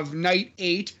 we have Night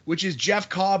 8, which is Jeff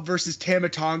Cobb versus Tama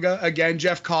Tonga. Again,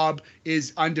 Jeff Cobb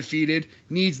is undefeated.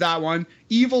 Needs that one.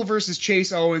 Evil versus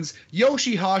Chase Owens.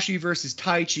 Yoshihashi versus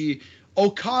Taichi.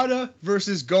 Okada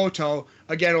versus Goto.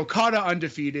 Again, Okada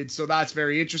undefeated, so that's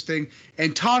very interesting.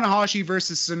 And Tanahashi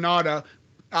versus Sonata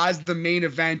as the main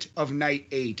event of Night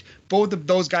 8. Both of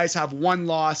those guys have 1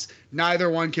 loss. Neither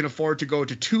one can afford to go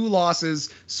to 2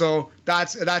 losses. So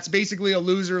that's basically a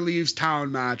loser leaves town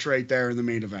match right there in the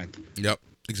main event. Yep,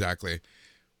 exactly.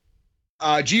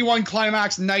 G1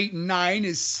 Climax Night 9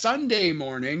 is Sunday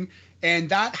morning, and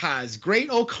that has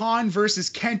Great-O-Khan versus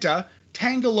Kenta,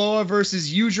 Tangaloa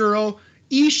versus Yujiro,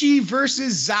 Ishii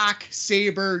versus Zack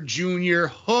Sabre Jr.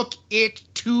 Hook it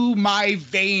to my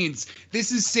veins.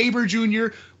 This is Sabre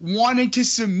Jr. wanting to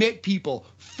submit people.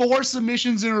 4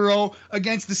 submissions in a row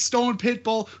against the Stone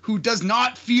Pitbull, who does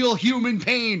not feel human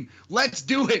pain. Let's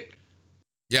do it.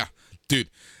 Yeah, dude.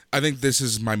 I think this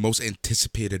is my most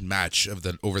anticipated match of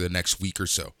over the next week or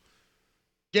so.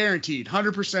 Guaranteed.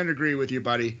 100% agree with you,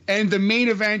 buddy. And the main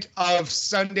event of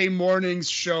Sunday morning's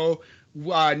show,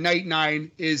 Night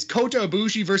 9, is Kota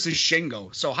Ibushi versus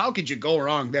Shingo. So how could you go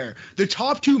wrong there? The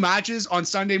top 2 matches on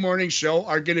Sunday morning's show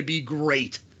are going to be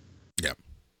great. Yep.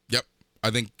 I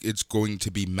think it's going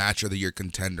to be match of the year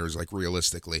contenders, like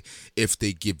realistically, if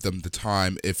they give them the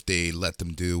time, if they let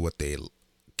them do what they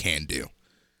can do.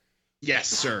 Yes,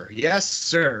 sir. Yes,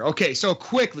 sir. Okay, so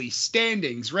quickly,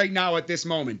 standings right now at this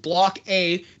moment. Block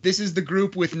A, this is the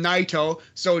group with Naito.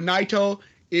 So Naito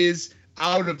is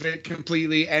out of it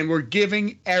completely, and we're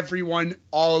giving everyone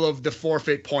all of the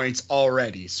forfeit points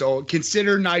already. So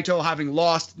consider Naito having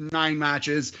lost 9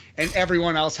 matches and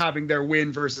everyone else having their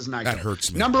win versus Naito. That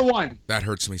hurts me. Number 1. That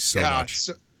hurts me so much.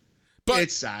 So, but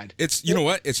it's sad. It's, you know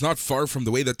what? It's not far from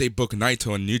the way that they book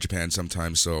Naito in New Japan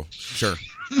sometimes, so sure.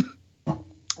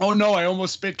 Oh no, I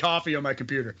almost spit coffee on my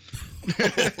computer.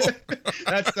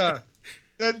 That's a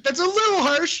little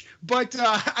harsh, but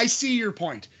I see your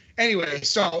point. Anyway,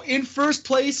 so in first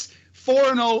place,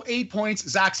 4-0, 8 points,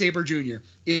 Zack Sabre Jr.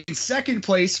 In second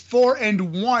place,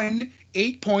 4-1,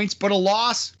 8 points, but a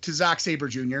loss to Zack Sabre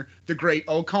Jr., the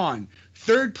Great-O-Khan.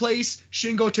 Third place,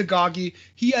 Shingo Takagi.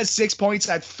 He has 6 points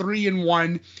at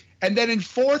 3-1. And then in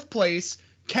fourth place,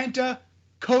 Kenta,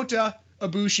 Kota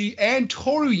Ibushi, and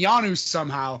Toru Yano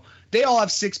somehow. They all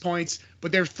have 6 points,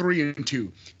 but they're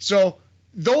 3-2. So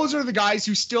those are the guys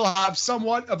who still have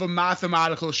somewhat of a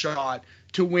mathematical shot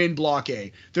to win Block A.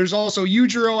 There's also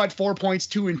Yujiro at 4 points,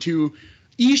 2-2.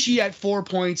 Ishii at 4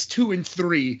 points,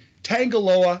 2-3.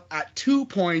 Tangaloa at 2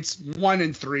 points,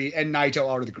 1-3, and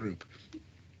Naito out of the group.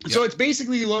 Yep. So it's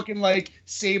basically looking like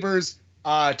Sabres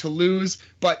to lose,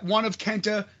 but one of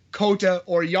Kenta, Kota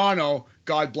or Yano,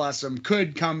 God bless him,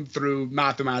 could come through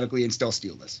mathematically and still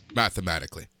steal this.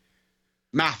 Mathematically.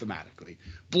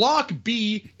 Block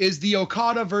B is the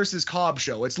Okada versus Cobb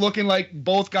show. It's looking like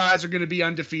both guys are going to be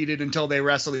undefeated until they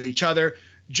wrestle each other.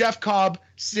 Jeff Cobb,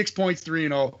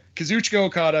 6.3-0. Kazuchika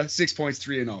Okada,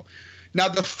 6.3-0. Now,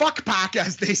 the fuck pack,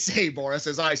 as they say, Boris,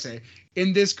 as I say,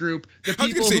 in this group, the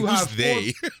people who have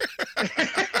they.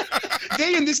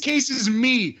 They, in this case, is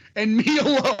me and me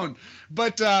alone.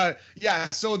 But,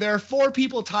 so there are 4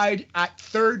 people tied at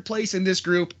third place in this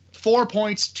group. 4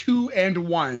 points, 2 and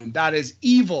 1. That is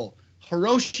Evil,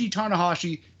 Hiroshi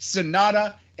Tanahashi,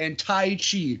 Sonata, and Tai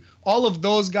Chi. All of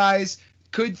those guys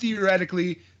could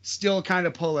theoretically still kind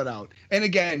of pull it out. And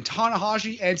again,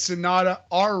 Tanahashi and Sonata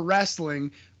are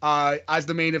wrestling as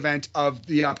the main event of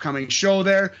the upcoming show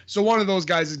there. So one of those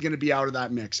guys is going to be out of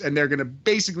that mix, and they're going to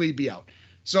basically be out.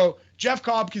 So Jeff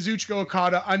Cobb, Kazuchika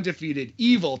Okada, undefeated.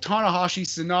 Evil, Tanahashi,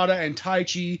 Sonata, and Tai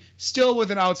Chi still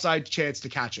with an outside chance to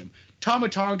catch him. Tama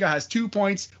Tonga has 2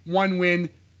 points, 1 win,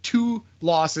 2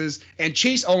 losses, and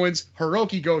Chase Owens,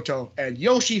 Hiroki Goto, and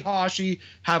Yoshihashi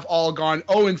have all gone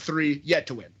 0-3, yet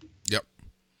to win. Yep.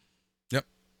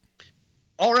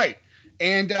 All right.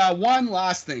 And one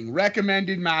last thing,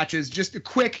 recommended matches, just a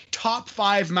quick top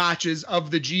 5 matches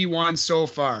of the G1 so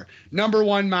far. Number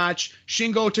 1 match,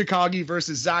 Shingo Takagi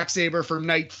versus Zack Sabre from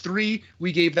night 3.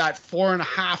 We gave that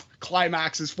 4.5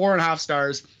 climaxes, 4.5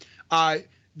 stars.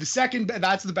 The second,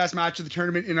 that's the best match of the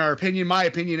tournament, in our opinion, my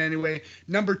opinion anyway.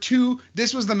 Number 2,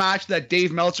 this was the match that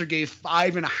Dave Meltzer gave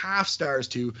 5.5 stars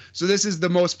to. So this is the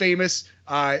most famous,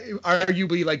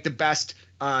 arguably like the best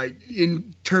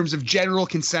in terms of general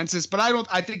consensus, but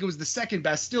I think it was the second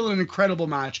best. Still an incredible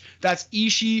match. That's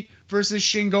Ishii versus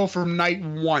Shingo from night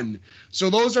 1. So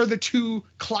those are the 2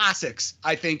 classics,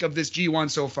 I think, of this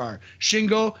G1 so far.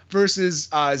 Shingo versus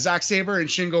Zack Sabre and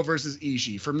Shingo versus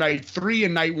Ishii from night 3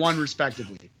 and night 1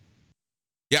 respectively.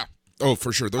 Yeah. Oh,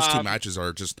 for sure. Those 2 matches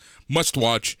are just must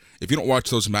watch. If you don't watch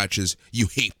those matches, you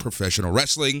hate professional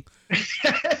wrestling.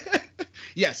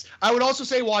 Yes. I would also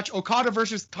say watch Okada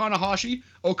versus Tanahashi,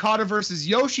 Okada versus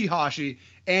Yoshihashi,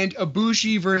 and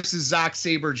Ibushi versus Zack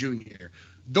Sabre Jr.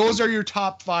 Those are your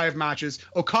top 5 matches.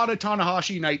 Okada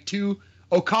Tanahashi night 2,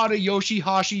 Okada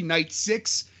Yoshihashi night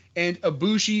 6, and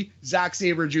Ibushi Zack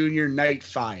Sabre Jr. night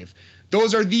 5.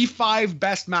 Those are the 5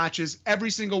 best matches.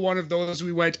 Every single one of those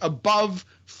we went above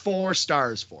 4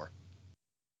 stars for.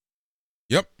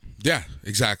 Yep. Yeah,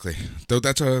 exactly. Though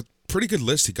that's a pretty good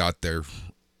list he got there.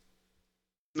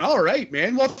 All right,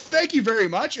 man. Well, thank you very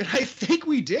much. And I think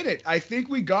we did it. I think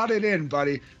we got it in,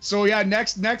 buddy. So yeah,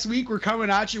 next week we're coming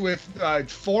at you with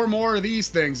 4 more of these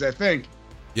things, I think.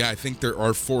 Yeah, I think there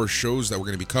are 4 shows that we're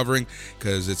going to be covering,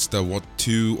 because it's the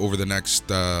 2 over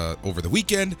the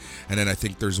weekend, and then I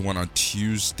think there's one on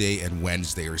Tuesday and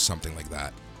Wednesday or something like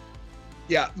that.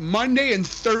 Yeah, Monday and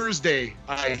Thursday,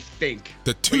 I think.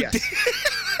 The 2 yes.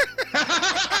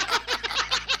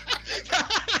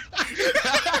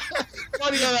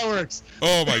 Funny how that works.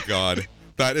 Oh my god,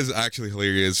 that is actually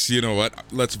hilarious. You know what?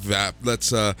 Let's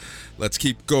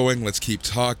keep going. Let's keep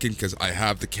talking, because I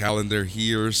have the calendar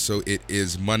here. So it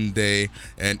is Monday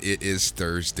and it is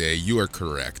Thursday. You are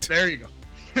correct. There you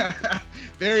go.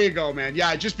 There you go, man.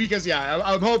 Yeah, just because,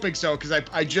 I'm hoping so, because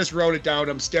I just wrote it down.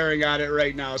 I'm staring at it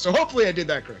right now. So hopefully I did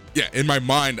that correct. Yeah, in my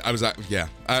mind, I was I'm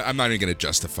not even going to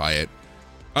justify it.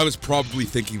 I was probably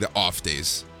thinking the off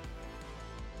days.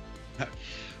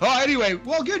 Oh, anyway,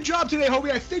 well, good job today, Hobie.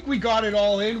 I think we got it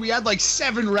all in. We had like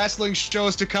 7 wrestling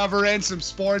shows to cover and some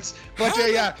sports. But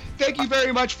yeah, thank you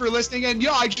very much for listening. And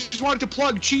yeah, I just wanted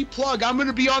to cheap plug. I'm going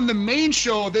to be on the main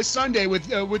show this Sunday with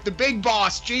the big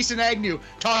boss, Jason Agnew,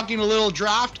 talking a little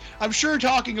draft. I'm sure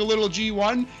talking a little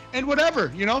G1 and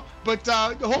whatever, But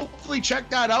hopefully check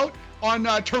that out on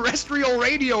terrestrial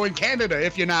radio in Canada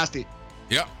if you're nasty.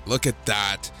 Yeah, look at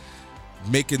that.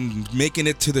 Making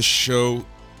it to the show.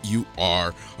 You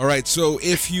are. All right, so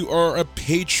if you are a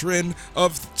patron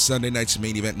of Sunday night's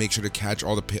main event, make sure to catch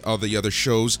all the other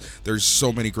shows. There's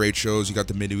so many great shows. You got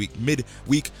the midweek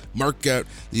markout.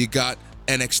 You got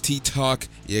NXT Talk.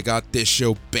 You got this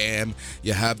show, BAM.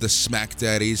 You have the Smack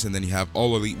Daddies, and then you have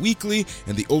All Elite Weekly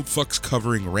and the Old Fucks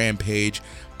covering Rampage.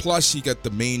 Plus, you got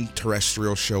the main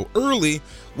terrestrial show early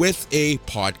with a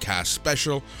podcast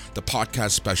special. The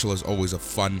podcast special is always a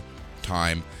fun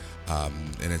time.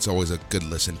 And it's always a good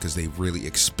listen, because they really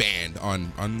expand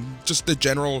on just the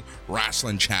general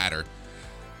wrestling chatter.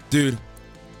 Dude,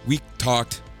 we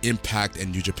talked Impact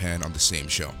and New Japan on the same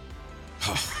show.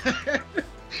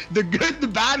 The good, the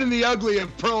bad, and the ugly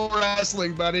of pro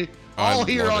wrestling, buddy. All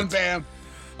here on BAM.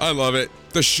 I love it.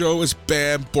 The show is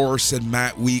BAM, Boris and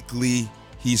Matt Weekly.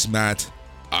 He's Matt.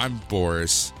 I'm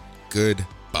Boris.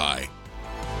 Goodbye.